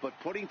downs, but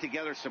putting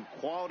together some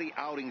quality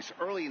outings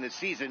early in the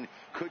season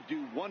could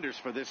do wonders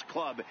for this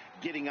club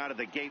getting out of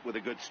the gate with a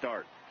good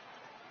start.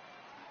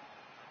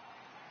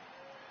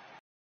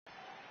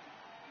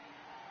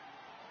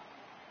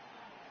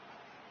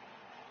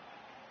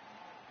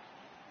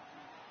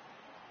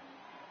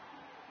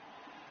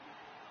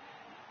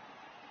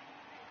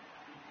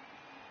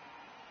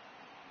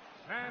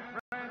 San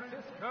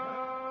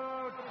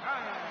Francisco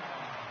Giants.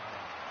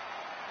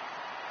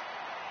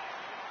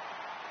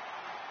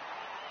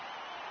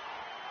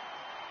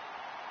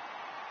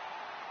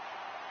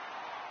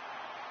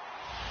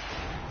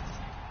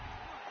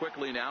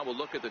 Quickly now, we'll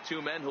look at the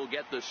two men who'll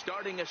get the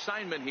starting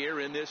assignment here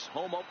in this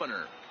home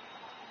opener.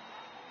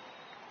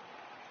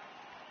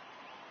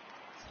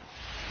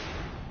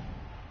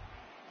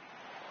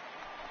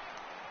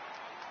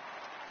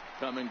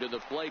 Coming to the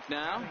plate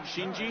now,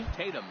 Shinji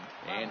Tatum.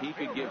 And he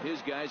could give his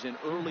guys an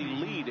early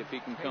lead if he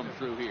can come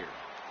through here.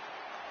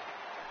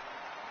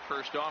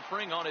 First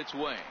offering on its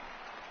way.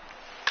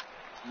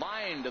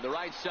 Line to the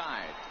right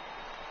side.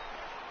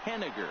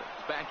 Henniger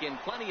back in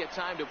plenty of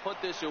time to put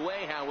this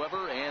away,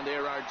 however, and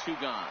there are two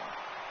gone.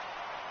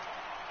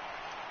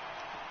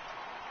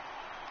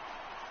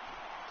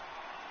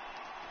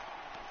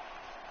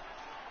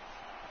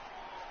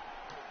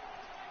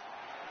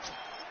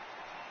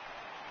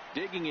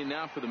 Digging in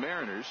now for the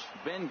Mariners,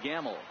 Ben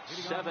Gamel,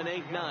 7,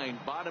 8, 9,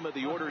 bottom of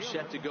the order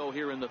set to go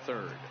here in the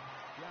third.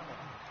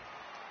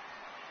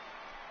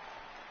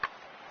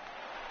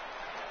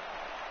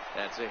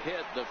 That's a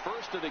hit, the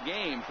first of the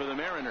game for the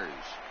Mariners.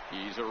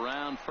 He's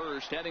around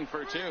first, heading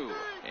for two,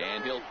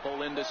 and he'll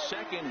pull into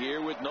second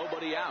here with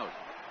nobody out.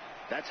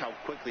 That's how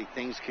quickly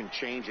things can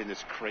change in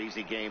this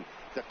crazy game.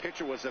 The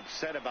pitcher was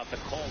upset about the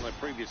call on the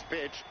previous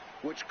pitch,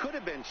 which could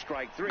have been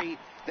strike three.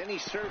 Then he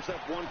serves up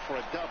one for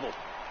a double.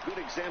 Good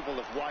example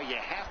of why you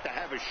have to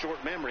have a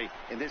short memory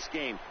in this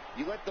game.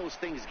 You let those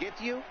things get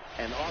to you,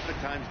 and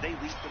oftentimes they lead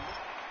to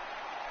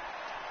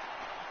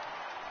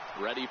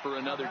more. Ready for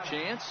another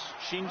chance,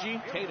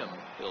 Shinji Tatum.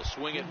 He'll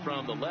swing it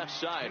from the left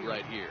side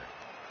right here.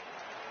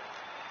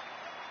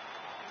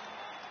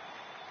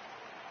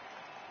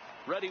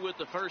 Ready with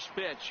the first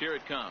pitch. Here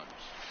it comes.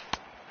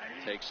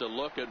 Takes a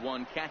look at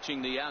one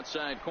catching the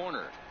outside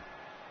corner.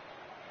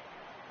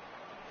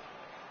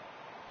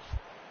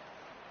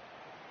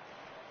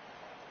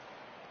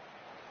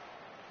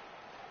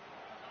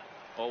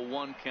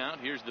 0-1 count.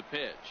 Here's the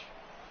pitch.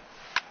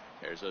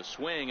 There's a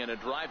swing and a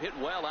drive hit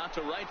well out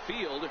to right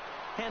field.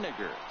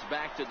 Henniger is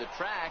back to the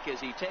track as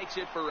he takes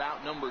it for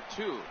out number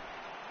 2.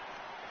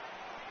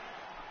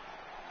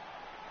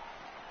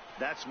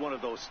 That's one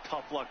of those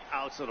tough luck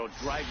outs that'll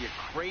drive you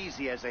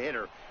crazy as a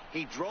hitter.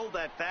 He drove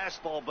that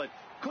fastball but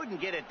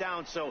couldn't get it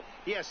down, so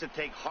he has to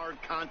take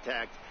hard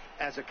contact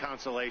as a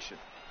consolation.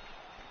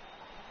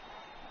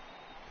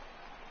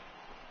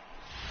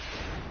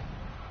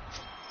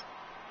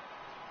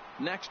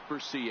 Next for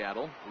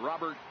Seattle,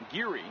 Robert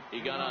Geary.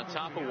 He got on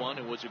top of one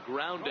and was a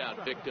ground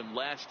out victim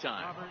last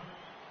time.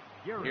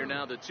 Here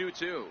now the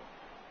 2-2.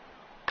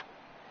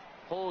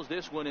 Pulls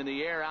this one in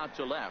the air out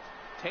to left.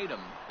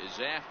 Tatum is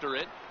after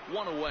it.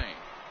 One away.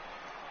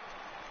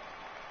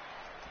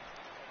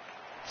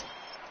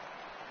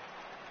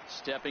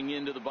 Stepping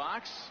into the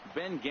box,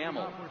 Ben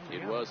Gamel.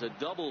 It was a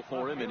double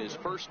for him in his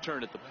first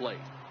turn at the plate.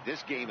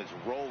 This game is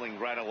rolling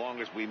right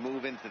along as we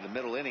move into the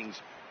middle innings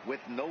with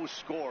no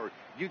score.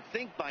 You'd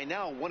think by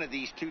now one of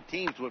these two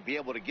teams would be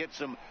able to get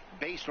some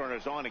base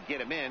runners on and get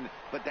them in,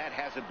 but that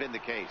hasn't been the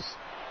case.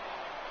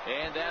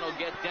 And that'll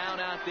get down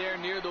out there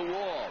near the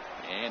wall.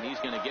 And he's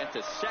going to get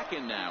to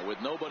second now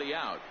with nobody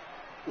out.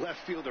 Left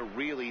fielder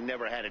really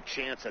never had a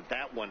chance at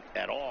that one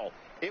at all.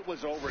 It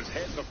was over his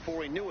head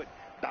before he knew it,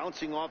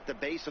 bouncing off the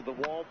base of the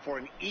wall for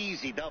an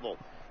easy double.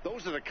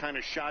 Those are the kind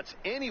of shots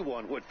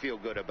anyone would feel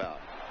good about.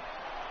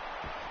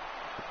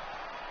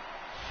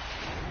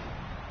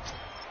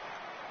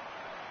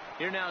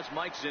 Here now is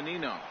Mike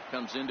Zunino.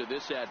 Comes into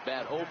this at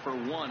bat 0 for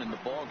 1 in the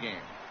ball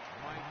game.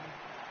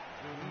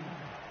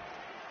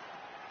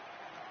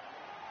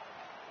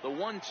 The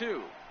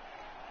 1-2.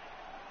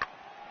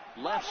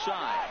 Left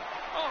side.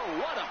 Oh,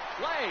 what a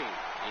play.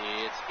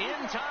 It's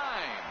in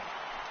time.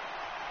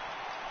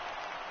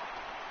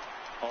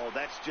 Oh,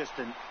 that's just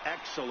an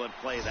excellent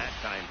play that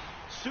time.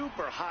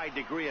 Super high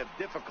degree of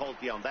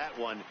difficulty on that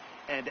one.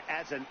 And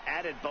as an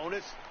added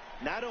bonus,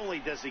 not only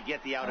does he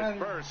get the out at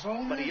first,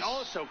 but he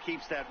also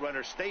keeps that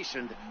runner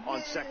stationed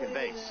on second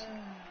base.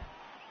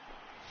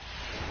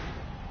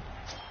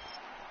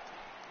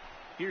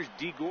 Here's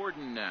D.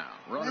 Gordon now.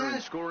 Runner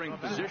in scoring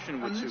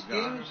position with 2 guys. This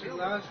game is the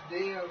last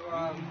day of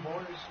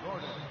Morris.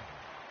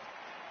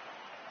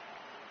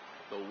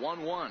 The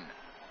 1-1.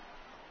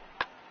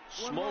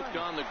 Smoked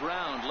on the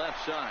ground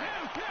left side.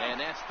 And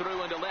that's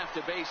through into left,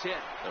 a base hit.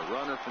 The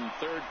runner from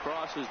third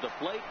crosses the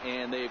plate,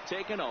 and they've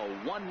taken a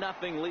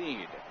 1-0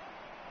 lead.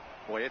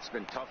 Boy, it's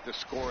been tough to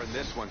score in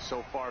this one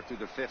so far through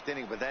the 5th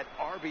inning, but that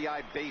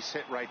RBI base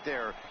hit right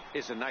there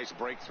is a nice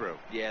breakthrough.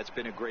 Yeah, it's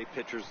been a great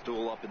pitcher's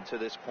duel up until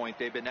this point.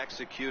 They've been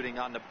executing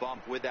on the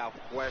bump without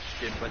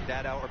question, but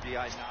that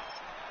RBI not.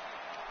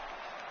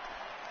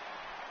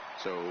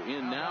 So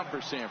in now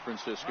for San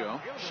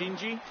Francisco,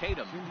 Shinji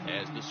Tatum,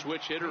 as the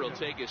switch hitter will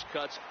take his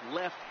cuts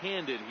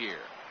left-handed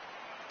here.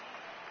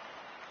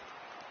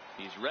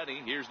 He's ready.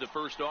 Here's the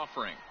first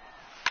offering.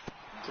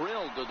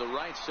 Drilled to the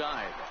right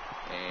side,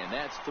 and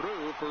that's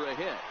through for a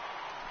hit.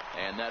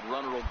 And that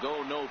runner will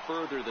go no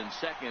further than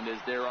second, as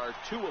there are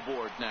 2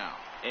 aboard now.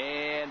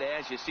 And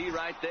as you see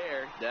right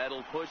there,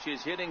 that'll push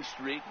his hitting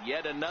streak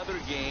yet another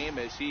game,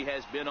 as he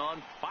has been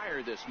on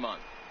fire this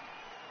month.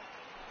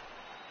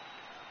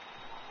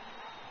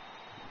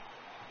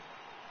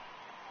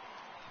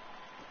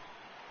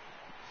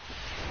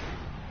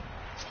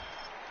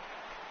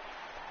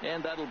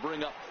 And that'll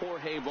bring up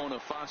Jorge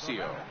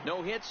Bonifacio.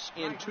 No hits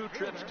in 2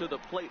 trips to the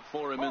plate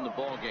for him in the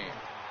ballgame.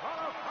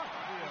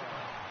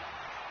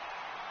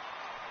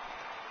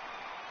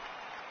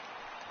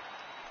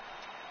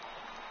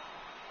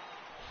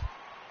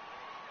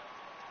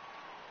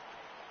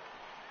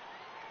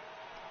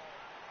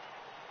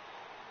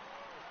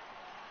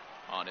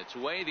 On its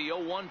way, the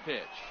 0-1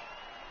 pitch.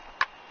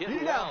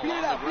 Hit well on the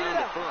ground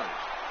at first.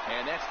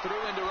 And that's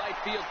through into right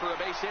field for a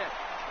base hit.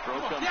 Throw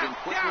comes in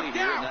quickly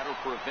here, and that'll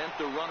prevent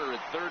the runner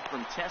at third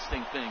from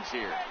testing things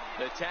here.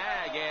 The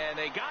tag, and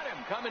they got him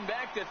coming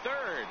back to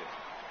third.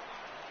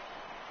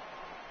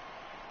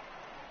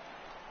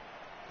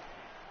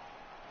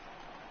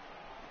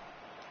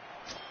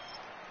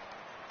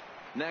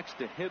 Next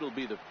to hit will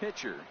be the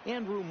pitcher,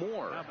 Andrew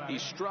Moore. He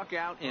struck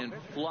out and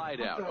flied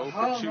out. 0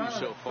 for 2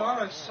 so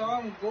far. I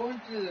saw him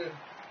going to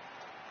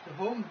the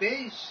home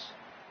base.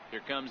 Here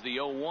comes the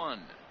 0-1.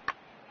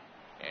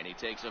 And he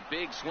takes a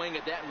big swing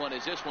at that one,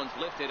 as this one's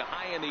lifted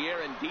high in the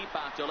air and deep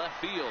out to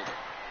left field.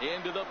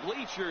 Into the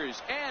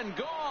bleachers and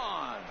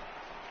gone.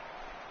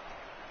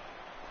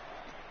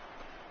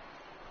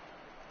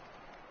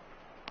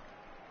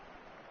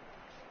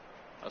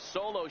 A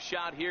solo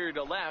shot here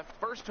to left.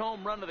 First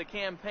home run of the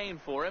campaign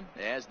for him,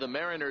 as the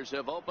Mariners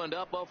have opened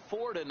up a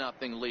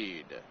 4-0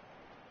 lead.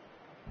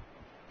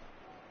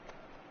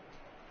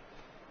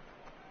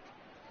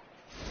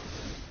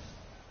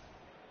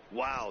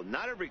 Wow,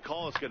 not every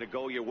call is going to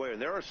go your way.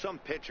 And there are some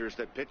pitchers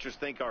that pitchers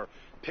think are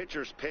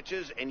pitchers'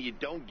 pitches, and you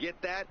don't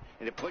get that,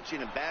 and it puts you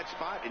in a bad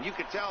spot. And you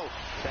could tell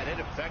that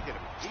it affected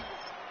him.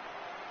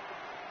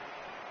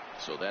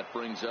 So that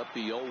brings up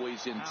the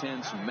always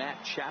intense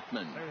Matt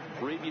Chapman.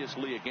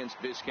 Previously against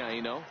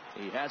Vizcaíno,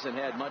 he hasn't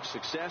had much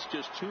success,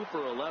 just 2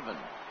 for 11.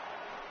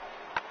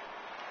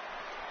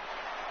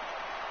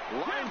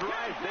 Line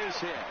drive, base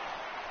hit.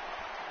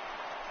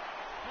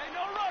 Hey,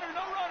 no runner,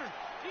 no runner.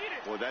 Eat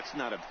it. Well, that's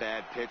not a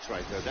bad pitch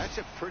right there. That's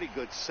a pretty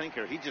good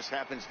sinker. He just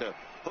happens to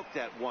hook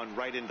that one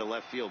right into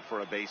left field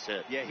for a base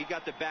hit. Yeah, he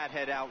got the bat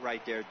head out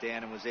right there,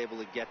 Dan, and was able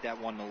to get that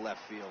one to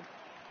left field.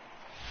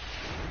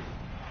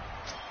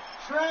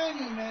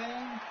 Training,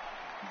 man.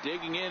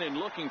 Digging in and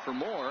looking for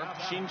more,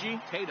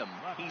 Shinji Tatum.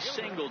 He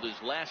singled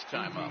his last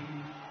time up.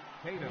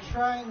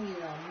 Training,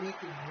 make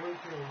it work.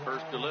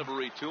 First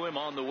delivery to him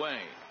on the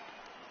way.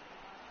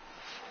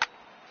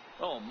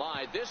 Oh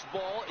my, this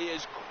ball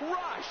is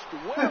crushed.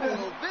 Where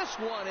will this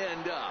one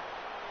end up?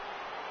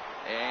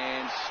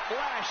 And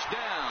splash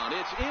down.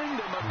 It's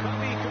into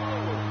McCovey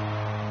Cove.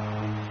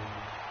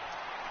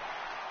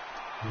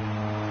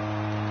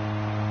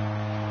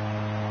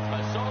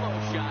 A solo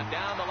shot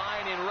down the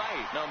line in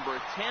right.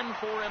 Number 10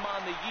 for him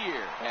on the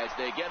year. As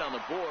they get on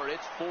the board,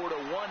 it's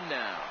 4-1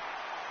 now.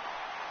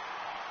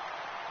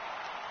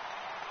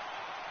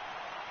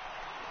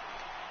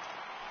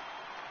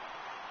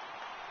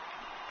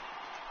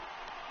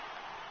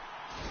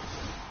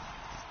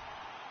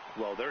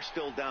 Well, they're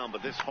still down,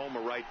 but this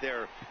homer right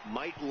there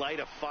might light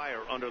a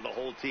fire under the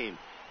whole team.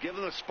 Give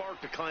them a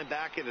spark to climb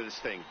back into this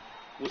thing.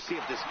 We'll see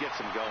if this gets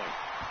them going.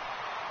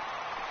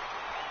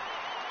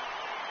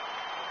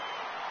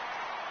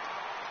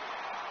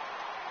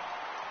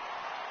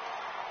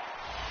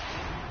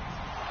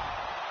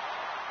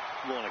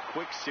 Well, in a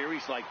quick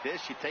series like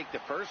this, you take the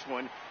first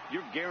one,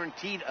 you're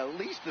guaranteed at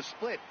least a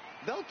split.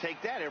 They'll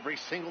take that every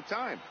single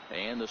time.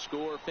 And the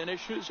score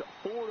finishes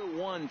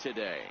 4-1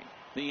 today.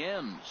 The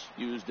M's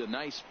used a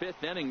nice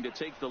fifth inning to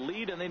take the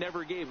lead, and they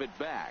never gave it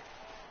back.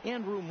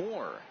 Andrew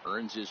Moore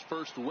earns his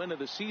first win of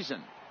the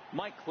season.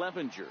 Mike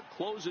Clevenger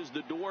closes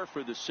the door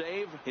for the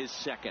save, his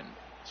second.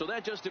 So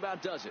that just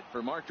about does it.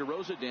 For Mark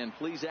DeRosa, Dan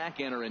Plesac,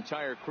 and our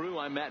entire crew,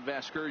 I'm Matt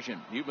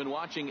Vasgersian. You've been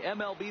watching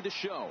MLB The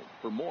Show.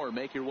 For more,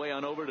 make your way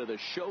on over to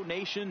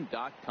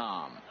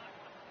theshownation.com.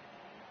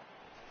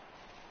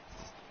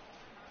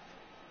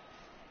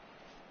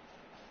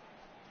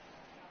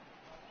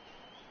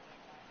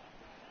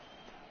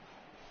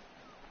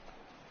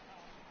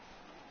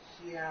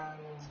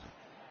 Seattle.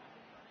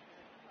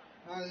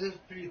 I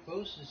live pretty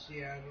close to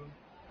Seattle.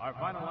 Our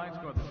final line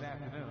score this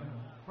afternoon.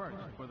 First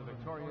for the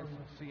victorious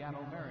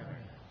Seattle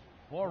Mariners.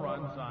 4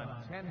 runs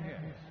on 10 hits.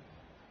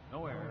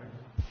 No errors.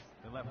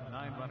 They left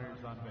 9 runners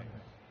on base.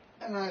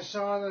 And I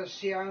saw the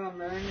Seattle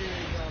Mariners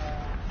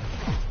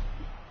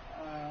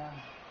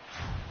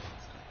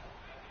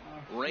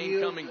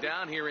rain coming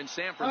down here in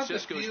San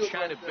Francisco's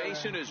China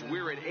Basin as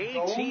we're at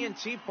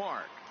AT&T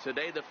Park.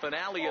 Today, the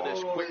finale of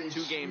this quick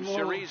 2-game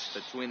series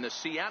between the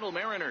Seattle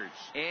Mariners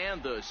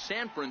and the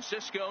San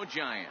Francisco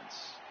Giants.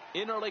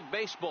 Interleague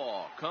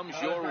Baseball comes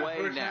your way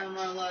first next. Time in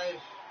my life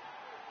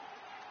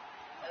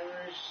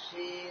ever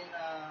seen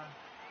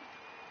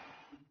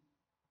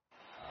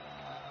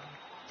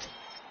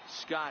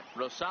Scott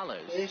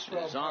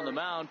Rosales is on the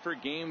mound for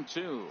game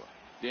 2.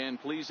 Dan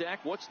Plesac,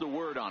 what's the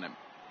word on him?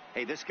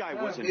 Hey, this guy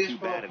wasn't too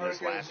bad in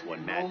this last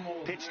one,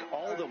 Matt. Pitched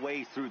all the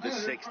way through the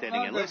 6th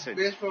inning. And listen,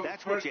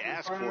 that's what you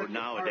ask for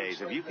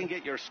nowadays. If you can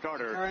get your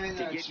starter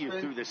to get you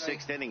through the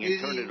 6th inning and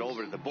turn it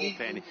over to the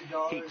bullpen.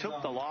 He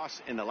took the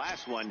loss in the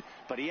last one,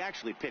 but he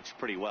actually pitched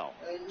pretty well.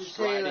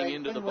 Striding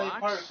into the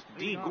box,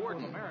 D.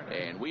 Gordon.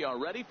 And we are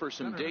ready for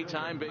some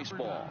daytime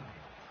baseball.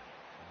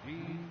 D.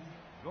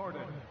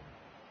 Gordon.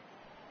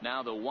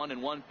 Now the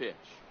 1-1 pitch.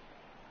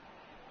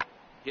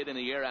 Hit in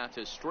the air out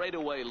to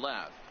straightaway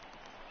left.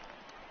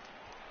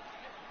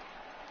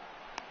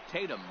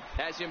 Tatum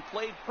has him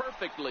played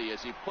perfectly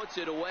as he puts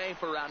it away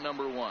for out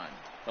number 1.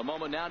 A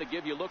moment now to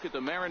give you a look at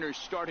the Mariners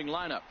starting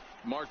lineup.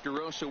 Mark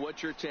DeRosa,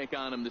 what's your take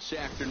on him this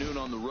afternoon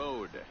on the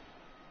road?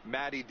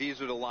 Matty,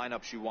 these are the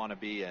lineups you want to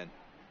be in.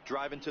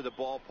 Driving to the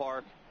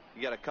ballpark,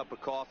 you got a cup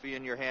of coffee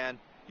in your hand,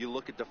 you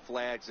look at the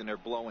flags and they're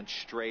blowing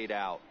straight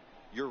out.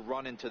 You're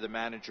running to the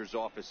manager's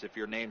office if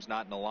your name's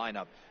not in the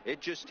lineup.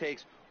 It just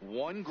takes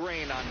one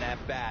grain on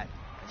that bat.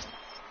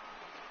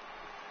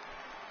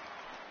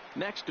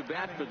 Next to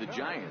bat for the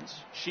Giants,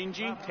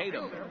 Shinji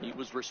Tatum. He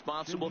was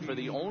responsible for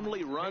the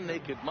only run they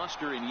could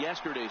muster in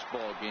yesterday's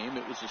ball game.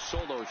 It was a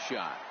solo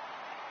shot.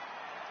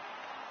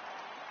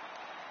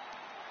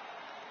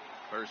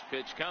 First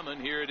pitch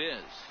coming. Here it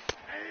is.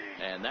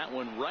 And that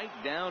one right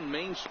down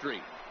Main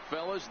Street.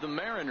 Fellas, the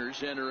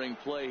Mariners entering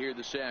play here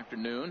this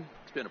afternoon.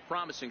 It's been a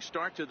promising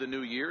start to the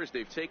new year as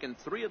they've taken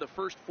 3 of the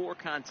first 4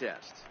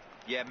 contests.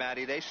 Yeah,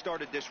 Matty, they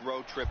started this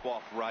road trip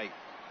off right.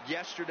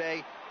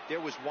 Yesterday, there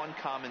was one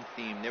common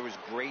theme. There was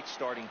great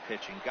starting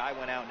pitching. Guy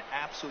went out and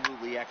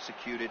absolutely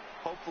executed.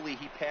 Hopefully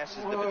he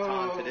passes the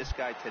baton to this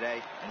guy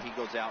today, and he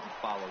goes out and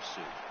follows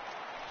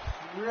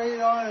suit. Right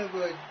on it,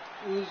 but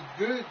it was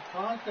good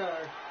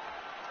contact.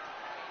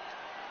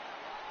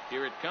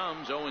 Here it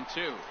comes,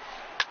 0-2.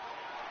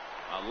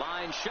 A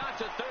line shot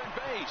to third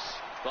base,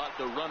 but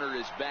the runner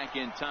is back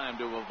in time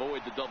to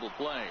avoid the double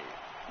play.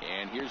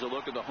 And here's a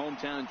look at the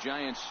hometown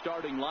Giants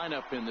starting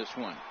lineup in this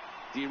one.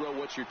 Dero,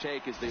 what's your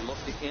take as they look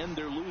to end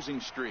their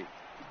losing streak?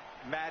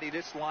 Matty,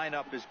 this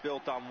lineup is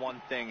built on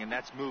one thing, and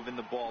that's moving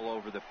the ball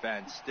over the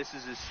fence. This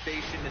is a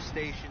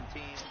station-to-station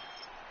team.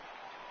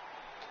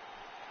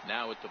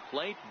 Now at the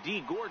plate,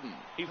 D. Gordon.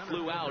 He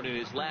flew out in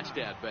his last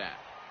at-bat.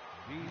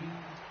 D.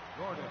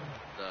 Gordon.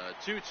 The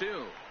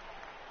 2-2.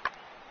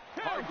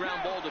 Hard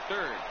ground ball to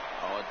third.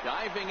 A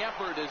diving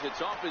effort as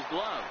it's off his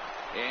glove.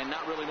 And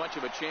not really much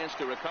of a chance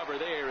to recover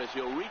there as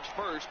he'll reach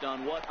first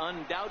on what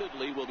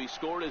undoubtedly will be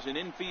scored as an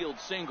infield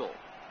single.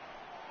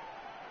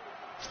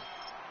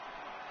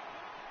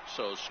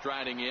 So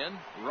striding in,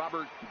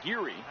 Robert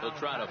Geary. He'll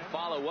try to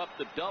follow up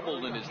the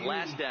double in his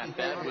last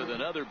at-bat with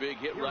another big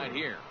hit right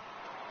here.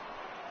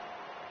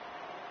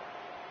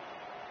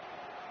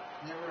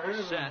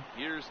 Set.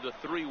 Here's the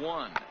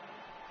 3-1.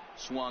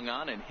 Swung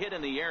on and hit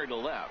in the air to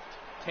left.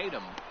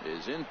 Tatum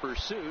is in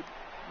pursuit.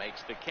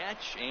 Makes the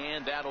catch,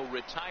 and that'll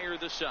retire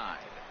the side.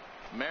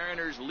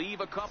 Mariners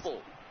leave a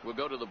couple. We'll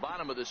go to the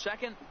bottom of the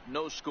second.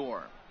 No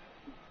score.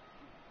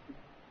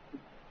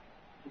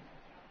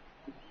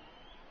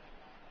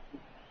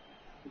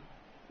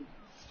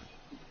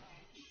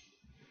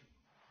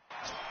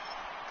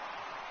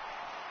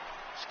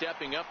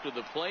 Stepping up to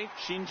the plate,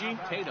 Shinji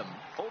Tatum.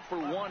 0 for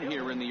 1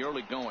 here in the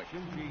early going.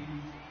 Shinji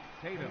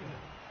Tatum.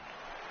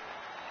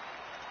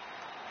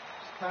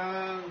 It's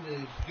time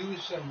to do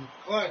some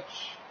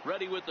clutch.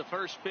 Ready with the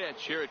first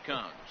pitch. Here it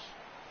comes.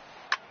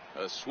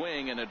 A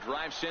swing and a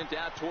drive sent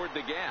out toward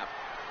the gap.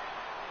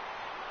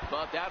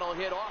 But that'll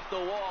hit off the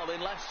wall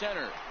in left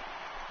center.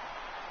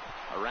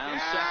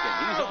 Around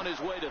second. He's on his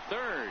way to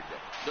third.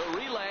 The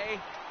relay.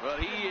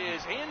 But he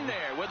is in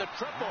there with a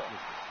triple.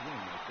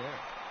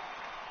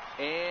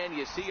 And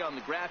you see on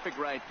the graphic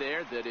right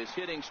there that his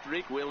hitting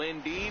streak will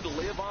indeed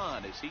live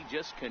on as he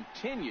just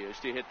continues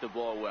to hit the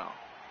ball well.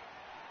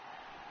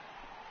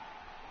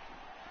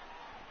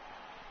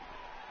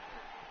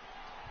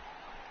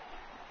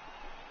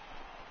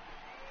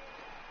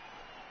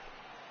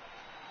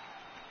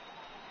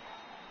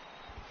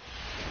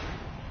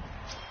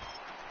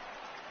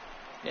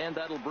 And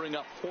that'll bring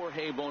up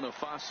Jorge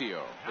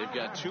Bonifacio. They've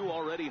got 2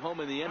 already home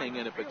in the inning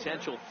and a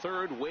potential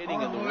third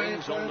waiting in the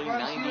wings only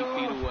 90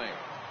 feet away.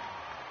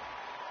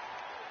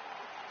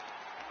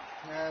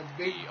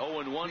 The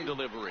 0-1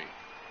 delivery.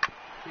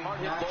 Hard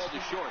hit ball to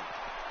short.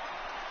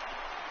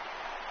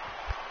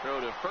 Throw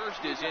to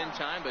first is in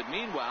time, but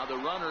meanwhile the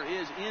runner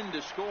is in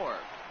to score.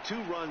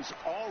 2 runs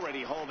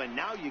already home, and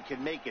now you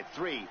can make it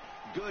 3.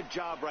 Good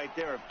job right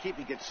there of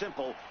keeping it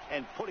simple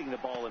and putting the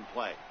ball in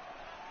play.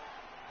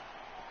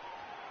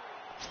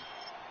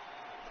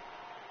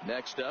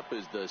 Next up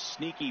is the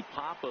sneaky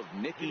pop of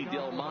Nicky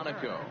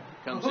Delmonico.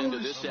 Comes into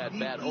this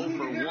at-bat 0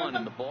 for 1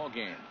 in the ball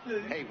game.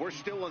 Hey, we're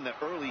still in the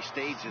early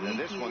stages of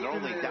this one. They're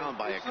only down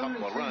by a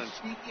couple of runs.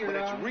 But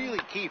it's really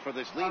key for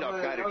this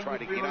leadoff guy to try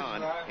to get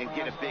on and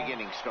get a big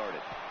inning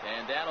started.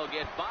 And that'll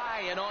get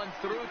by and on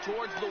through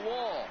towards the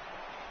wall.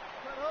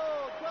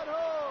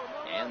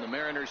 And the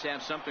Mariners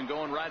have something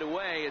going right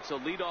away. It's a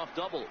leadoff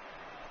double.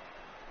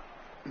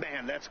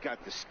 Man, that's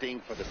got the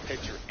sting for the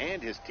pitcher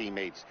and his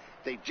teammates.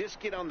 They just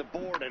get on the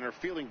board and are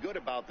feeling good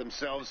about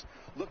themselves,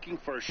 looking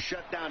for a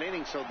shutdown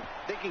inning so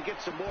they can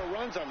get some more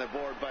runs on the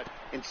board. But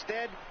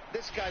instead,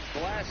 this guy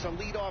blasts a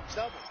leadoff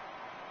double.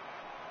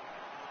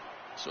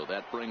 So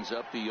that brings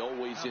up the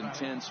always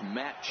intense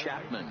Matt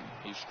Chapman.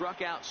 He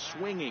struck out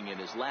swinging in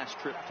his last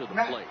trip to the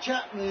plate. Matt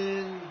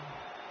Chapman,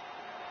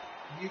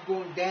 you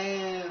go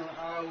down,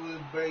 I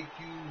will break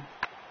you.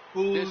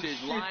 Bullshit. This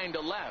is line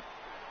to left.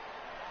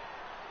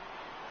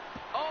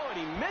 Oh, and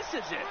he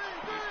misses it.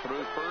 He's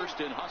through first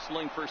and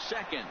hustling for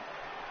second.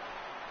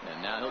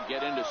 And now he'll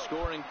get into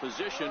scoring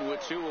position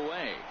with 2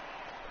 away.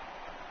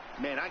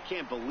 Man, I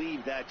can't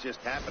believe that just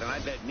happened, and I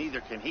bet neither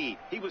can he.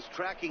 He was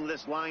tracking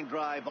this line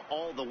drive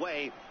all the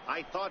way,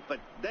 I thought, but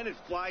then it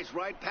flies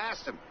right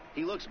past him.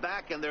 He looks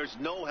back, and there's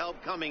no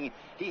help coming.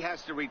 He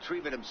has to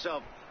retrieve it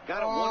himself.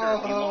 Gotta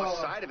wonder if he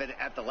lost sight of it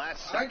at the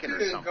last second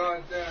or something.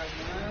 Got that,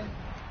 man.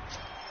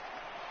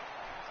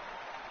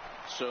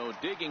 So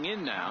digging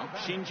in now,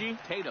 Shinji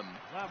Tatum.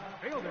 Left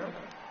fielder,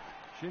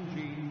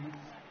 Shinji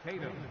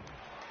Tatum.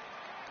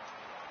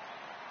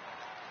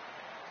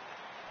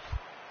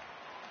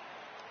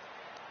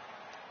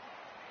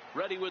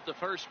 Ready with the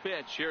first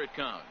pitch. Here it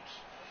comes.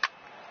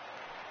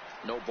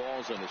 No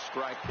balls and a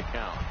strike to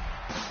count.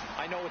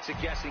 I know it's a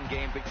guessing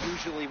game, but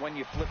usually when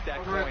you flip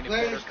that coin, it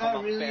better come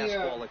up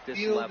fastball at this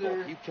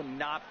level. You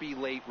cannot be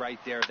late right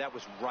there. That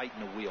was right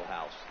in the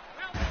wheelhouse.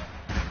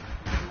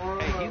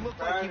 Hey, he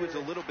looked like he was a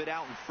little bit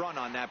out in front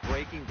on that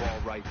breaking ball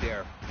right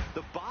there.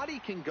 The body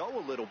can go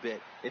a little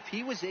bit. If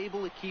he was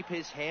able to keep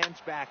his hands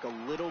back a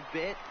little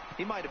bit,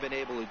 he might have been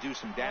able to do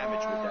some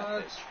damage with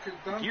that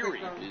pitch.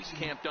 Geary is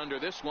camped under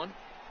this one.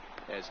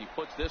 As he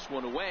puts this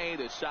one away,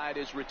 the side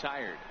is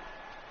retired.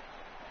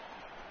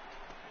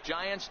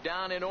 Giants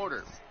down in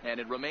order, and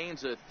it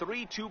remains a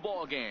 3-2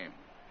 ball game.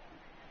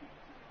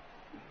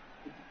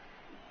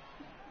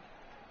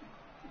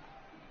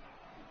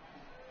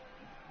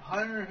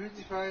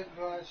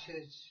 $155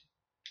 hits.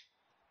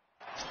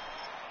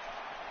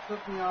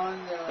 Put me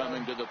on the...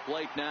 Coming to the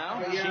plate now,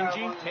 yeah,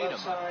 Shinji Tatum.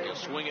 He'll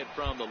swing it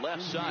from the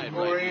left side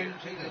right here.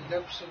 Into the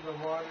depths of the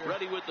water.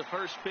 Ready with the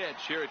first pitch.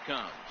 Here it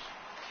comes.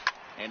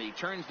 And he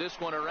turns this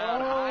one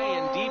around high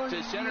and deep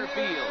to center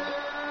field.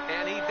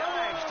 And he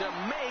dives to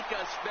make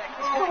a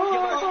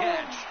spectacular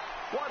catch.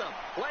 What a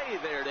play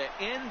there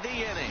to end the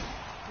inning.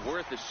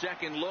 Worth a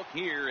second look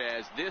here,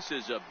 as this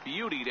is a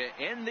beauty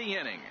to end the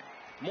inning.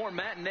 More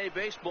matinee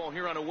baseball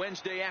here on a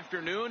Wednesday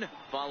afternoon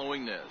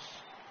following this.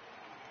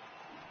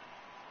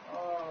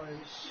 Oh, he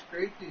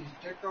scraped his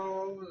dick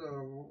all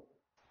over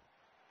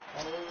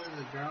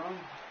the ground.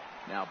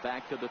 Now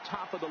back to the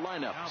top of the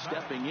lineup.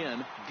 Stepping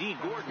in, D.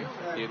 Gordon.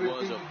 It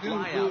was a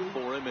flyout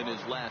for him in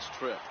his last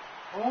trip.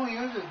 Oh, he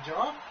has a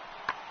job?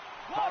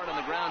 Hard on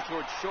the ground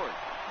towards short.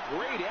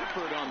 Great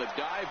effort on the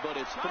dive, but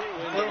it's through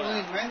in the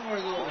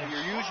left.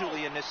 You're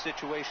usually in this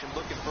situation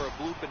looking for a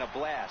bloop and a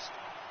blast.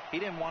 He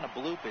didn't want to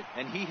bloop it,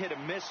 and he hit a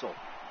missile,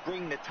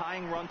 bringing the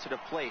tying run to the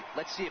plate.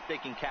 Let's see if they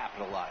can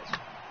capitalize.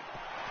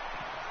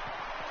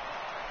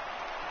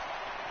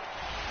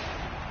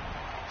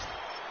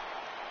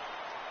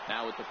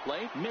 Now at the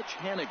plate, Mitch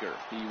Haniger.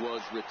 He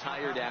was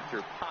retired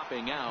after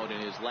popping out in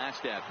his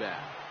last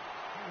at-bat.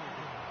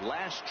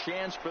 Last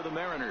chance for the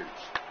Mariners.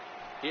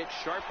 Hit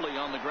sharply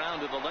on the ground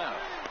to the left.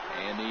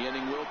 And the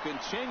inning will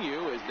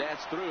continue as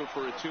that's through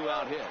for a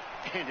 2-out hit.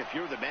 And if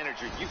you're the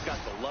manager, you've got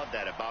to love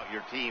that about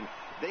your team.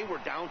 They were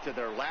down to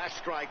their last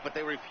strike, but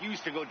they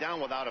refused to go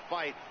down without a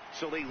fight,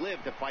 so they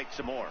lived to fight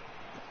some more.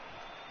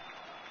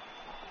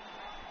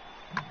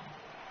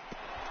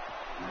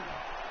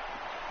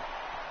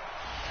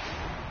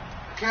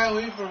 Can't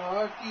wait for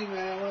hockey,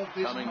 man.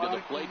 Coming to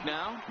the plate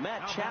now,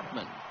 Matt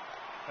Chapman.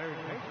 Third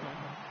baseman.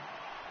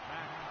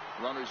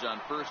 Runners on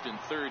first and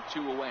third,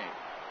 2 away.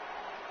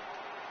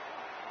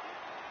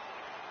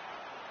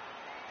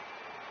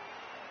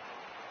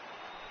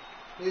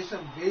 Play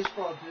some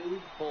baseball,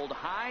 dude. Pulled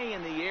high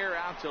in the air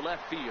out to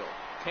left field.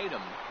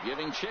 Tatum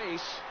giving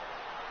chase.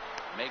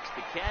 Makes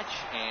the catch,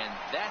 and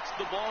that's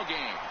the ball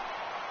game.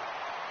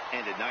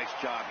 And a nice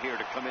job here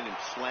to come in and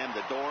slam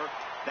the door.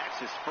 That's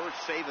his first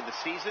save of the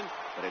season,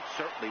 but it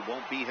certainly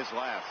won't be his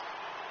last.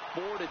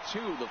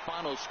 4-2 the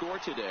final score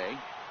today.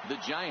 The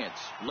Giants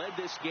led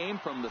this game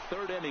from the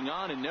third inning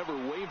on and never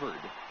wavered.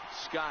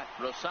 Scott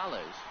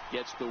Rosales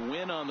gets the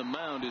win on the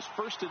mound, his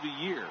first of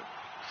the year.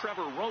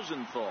 Trevor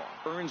Rosenthal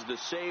earns the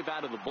save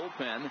out of the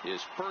bullpen,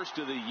 his first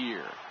of the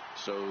year.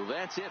 So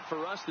that's it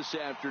for us this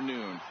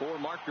afternoon. For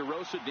Mark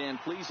DeRosa, Dan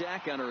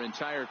Plesac, and our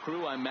entire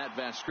crew, I'm Matt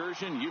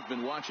Vasgersian. You've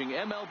been watching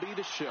MLB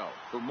The Show.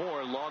 For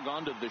more, log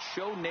on to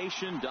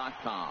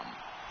theshownation.com.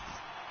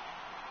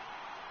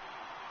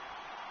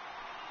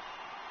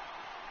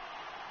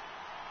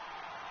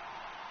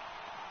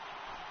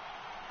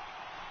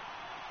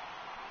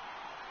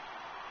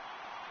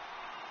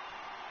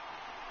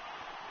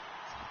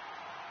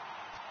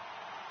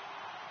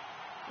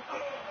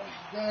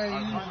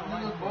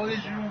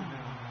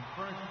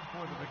 First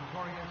for the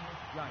victorious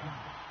Giants.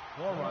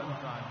 4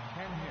 runs on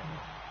 10 hits.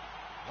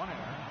 1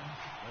 error.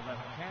 They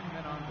left 10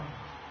 men on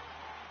base.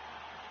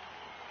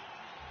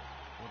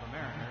 For the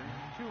Mariners,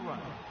 2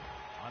 runs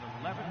on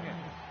 11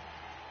 hits.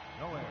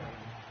 No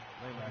errors.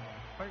 They left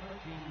 13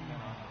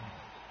 men on base.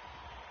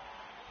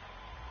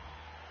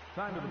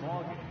 Time of the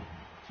ball game,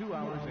 2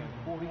 hours and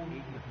 48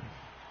 minutes.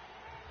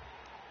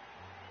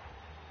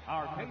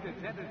 Our paid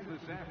attendance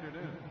this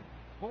afternoon,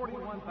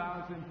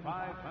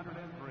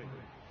 41,503.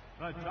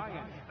 The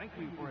Giants thank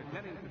you for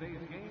attending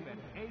today's game at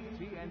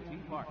AT&T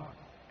Park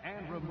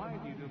and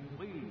remind you to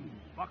please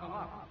buckle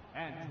up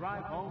and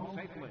drive home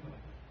safely.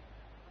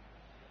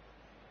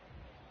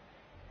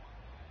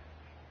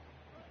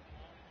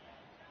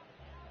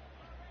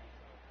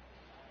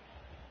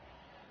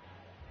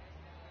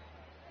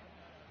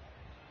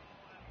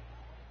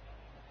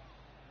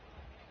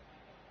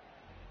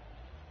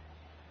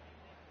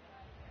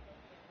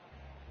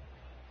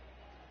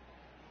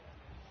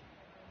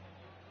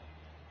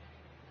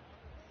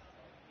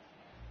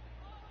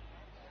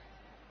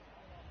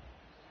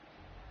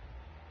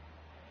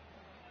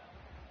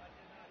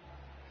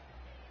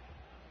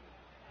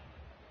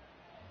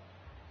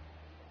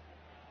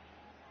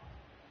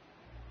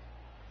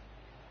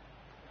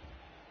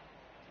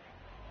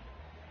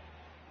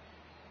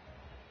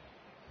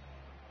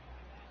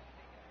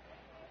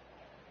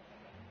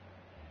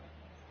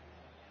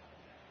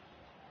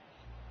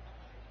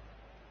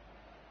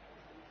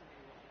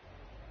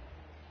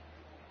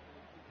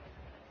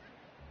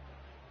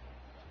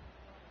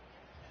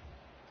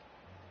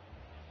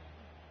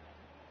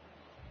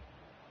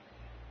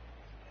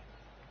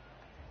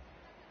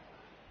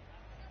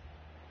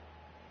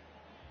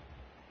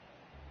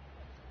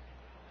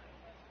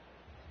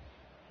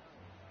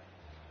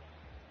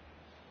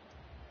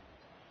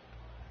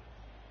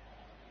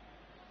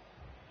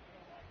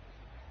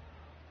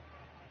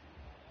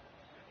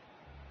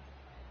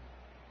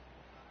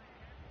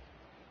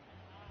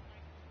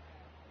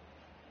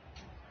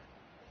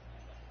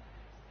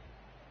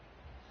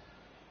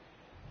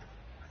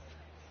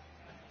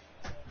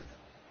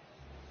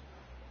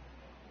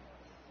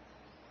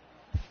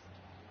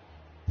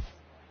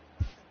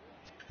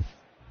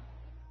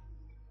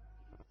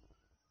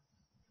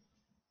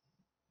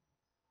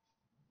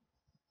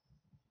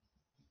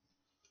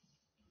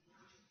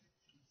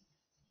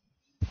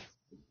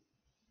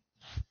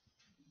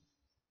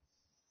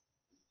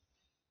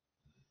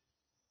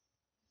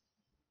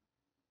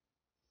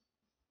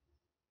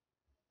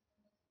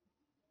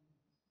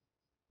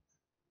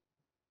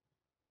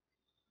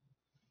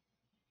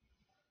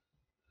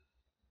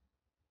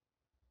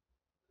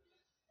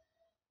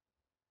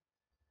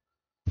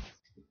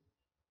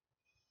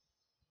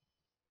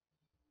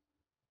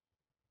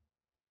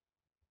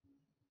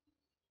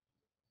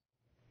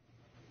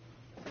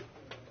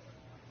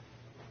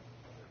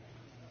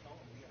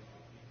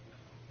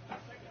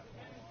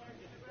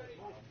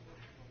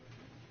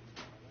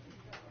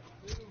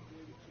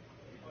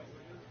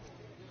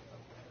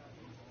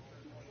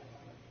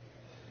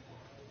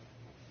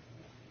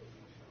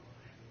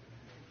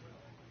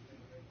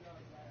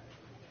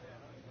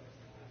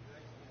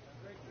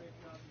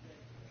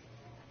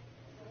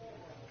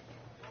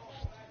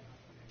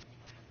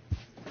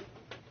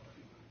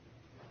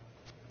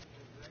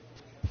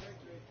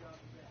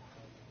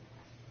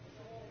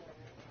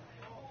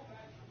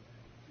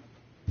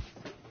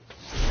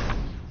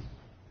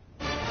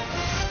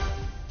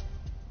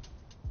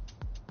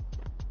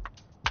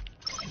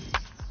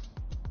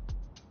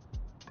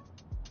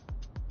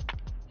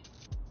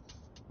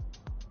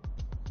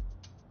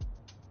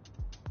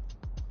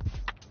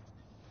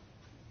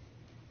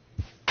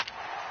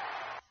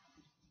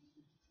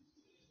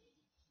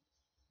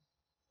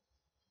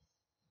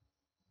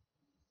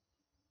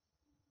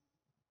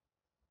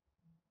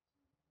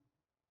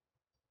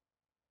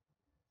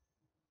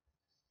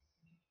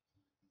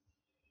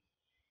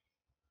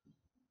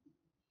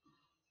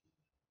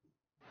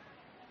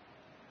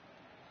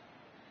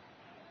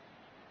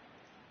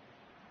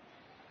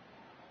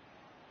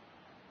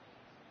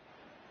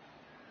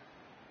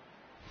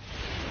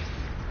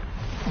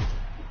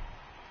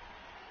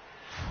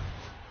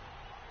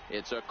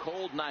 It's a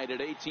cold night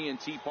at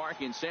AT&T Park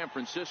in San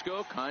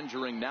Francisco,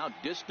 conjuring now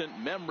distant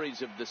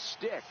memories of the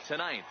stick.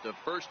 Tonight, the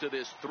first of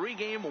this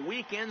three-game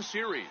weekend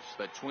series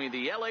between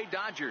the LA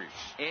Dodgers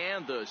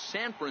and the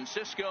San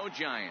Francisco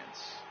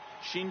Giants.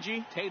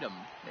 Shinji Tatum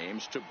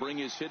aims to bring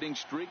his hitting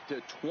streak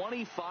to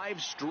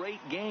 25 straight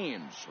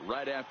games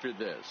right after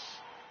this.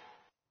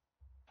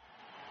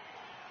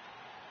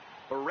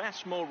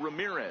 Erasmo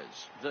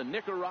Ramirez, the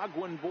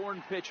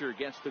Nicaraguan-born pitcher,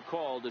 gets the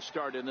call to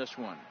start in this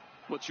one.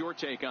 What's your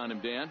take on him,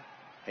 Dan?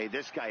 Hey,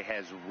 this guy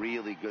has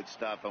really good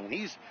stuff. And when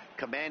he's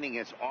commanding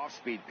his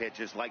off-speed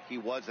pitches like he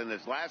was in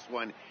his last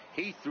one,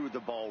 he threw the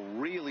ball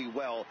really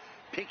well,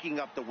 picking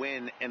up the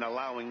win and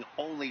allowing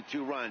only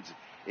 2 runs.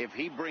 If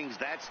he brings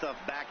that stuff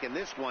back in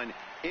this one,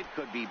 it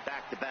could be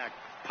back-to-back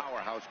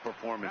powerhouse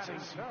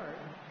performances.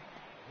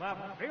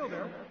 Left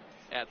fielder.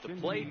 At the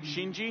plate,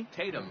 Shinji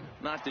Tatum.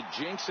 Not to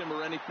jinx him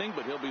or anything,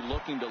 but he'll be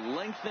looking to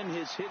lengthen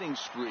his hitting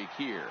streak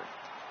here.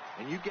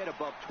 And you get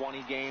above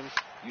 20 games,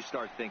 you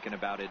start thinking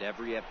about it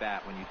every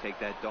at-bat when you take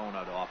that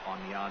donut off on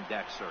the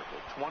on-deck circle.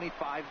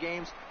 25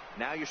 games,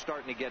 now you're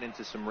starting to get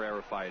into some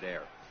rarefied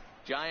air.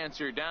 Giants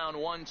are down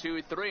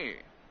 1-2-3.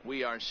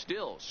 We are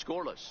still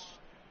scoreless.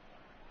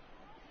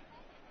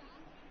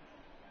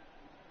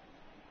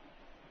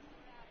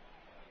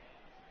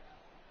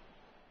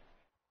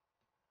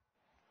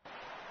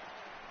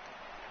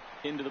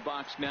 Into the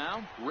box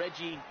now,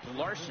 Reggie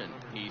Larson.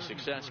 He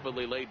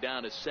successfully laid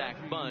down a sac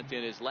bunt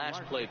in his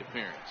last plate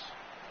appearance.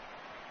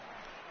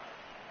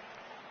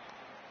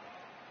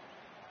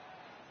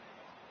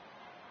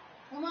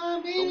 Come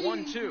on, baby. The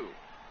 1-2.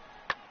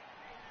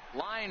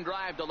 Line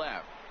drive to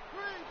left.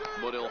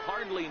 But he'll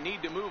hardly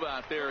need to move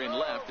out there in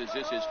left as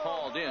this is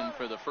hauled in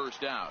for the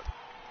first out.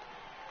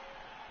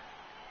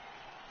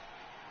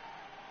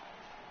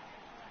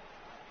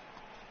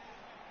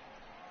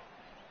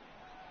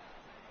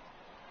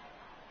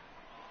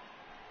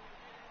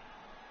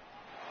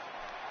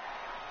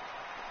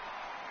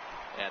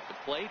 At the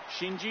plate,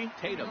 Shinji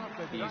Tatum.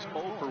 He's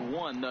 0 for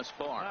 1 thus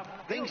far.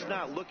 Things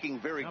not looking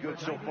very good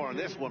so far in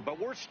this one, but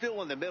we're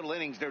still in the middle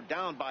innings. They're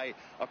down by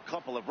a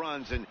couple of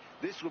runs, and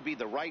this would be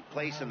the right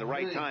place and the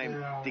right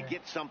time to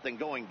get something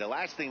going. The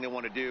last thing they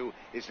want to do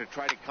is to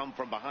try to come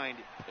from behind.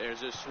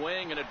 There's a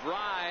swing and a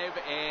drive,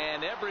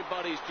 and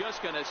everybody's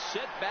just going to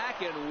sit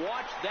back and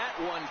watch that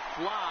one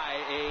fly.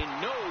 A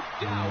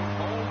no-doubt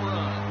home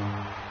run.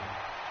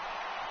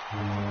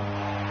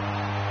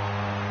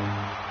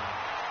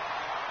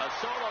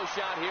 Solo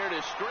shot here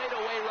to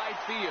straightaway right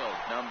field.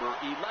 Number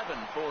 11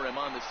 for him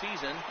on the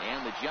season.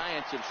 And the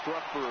Giants have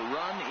struck for a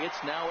run. It's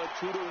now a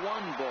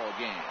 2-1 ball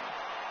game.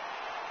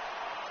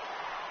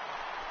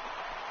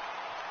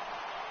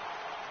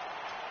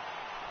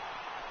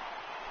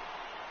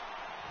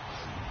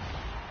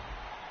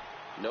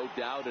 No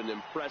doubt an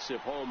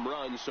impressive home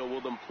run, so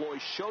we'll employ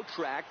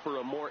ShowTrack for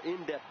a more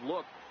in-depth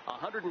look.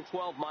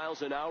 112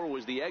 miles an hour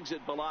was the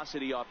exit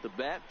velocity off the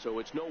bat, so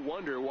it's no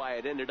wonder why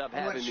it ended up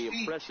having the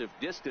impressive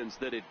distance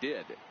that it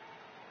did.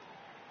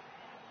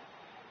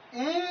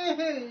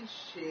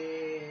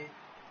 Shit.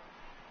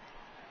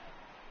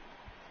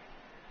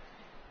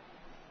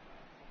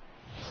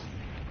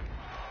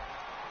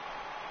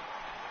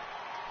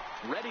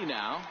 Ready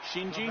now,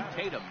 Shinji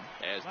Tatum,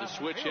 as the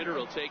switch hitter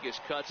will take his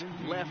cuts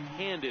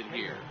left-handed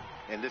here.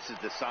 And this is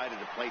the side of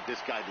the plate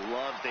this guy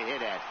loves to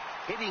hit at.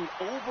 Hitting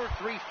over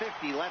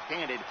 350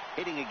 left-handed,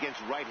 hitting against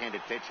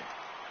right-handed pitching.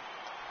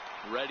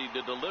 Ready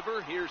to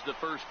deliver. Here's the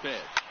first pitch.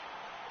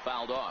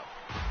 Fouled off.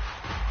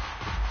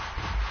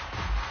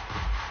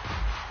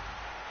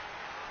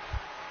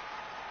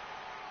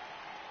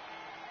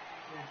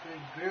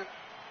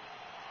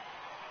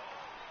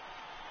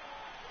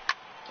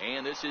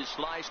 And this is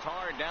sliced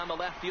hard down the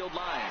left field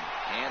line.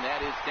 And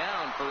that is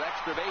down for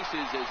extra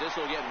bases as this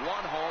will get 1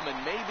 home and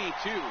maybe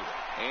 2.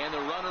 And the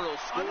runner will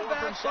score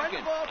from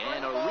second.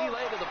 And a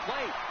relay to the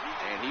plate.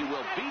 And he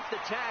will beat the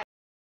tag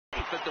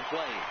at the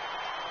plate.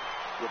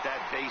 With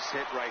that base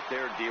hit right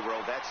there,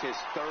 D-Row, that's his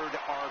 3rd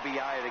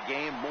RBI of the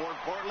game. More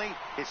importantly,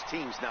 his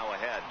team's now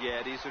ahead.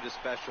 Yeah, these are the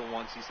special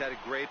ones. He's had a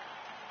great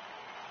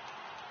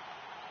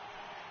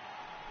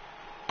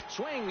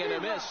swing and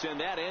a miss, and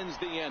that ends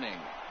the inning.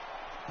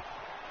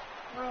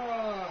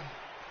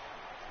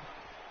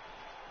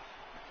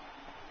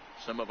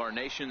 Some of our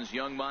nation's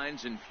young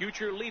minds and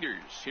future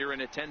leaders here in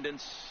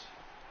attendance.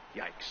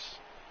 Yikes.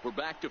 We're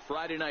back to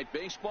Friday Night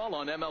Baseball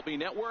on MLB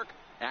Network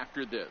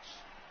after this.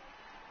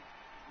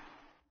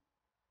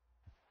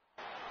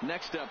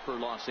 Next up for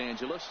Los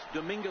Angeles,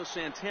 Domingo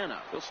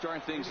Santana. He'll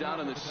start things out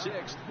in the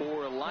 6th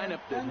for a lineup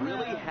that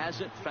really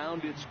hasn't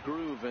found its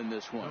groove in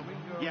this one.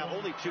 Yeah,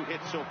 only 2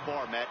 hits so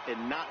far, Matt,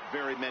 and not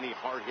very many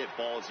hard-hit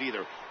balls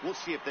either. We'll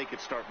see if they can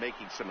start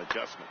making some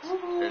adjustments.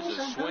 There's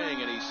a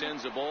swing, and he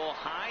sends a ball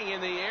high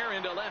in the air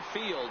into left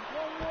field.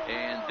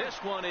 And this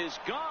one is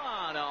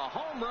gone, a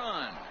home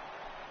run.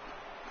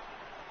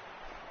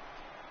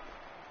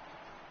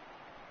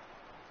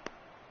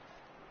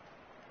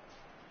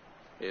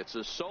 It's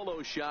a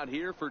solo shot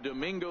here for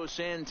Domingo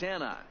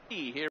Santana.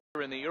 Here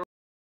in the early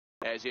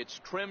as it's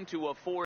trimmed to a 4.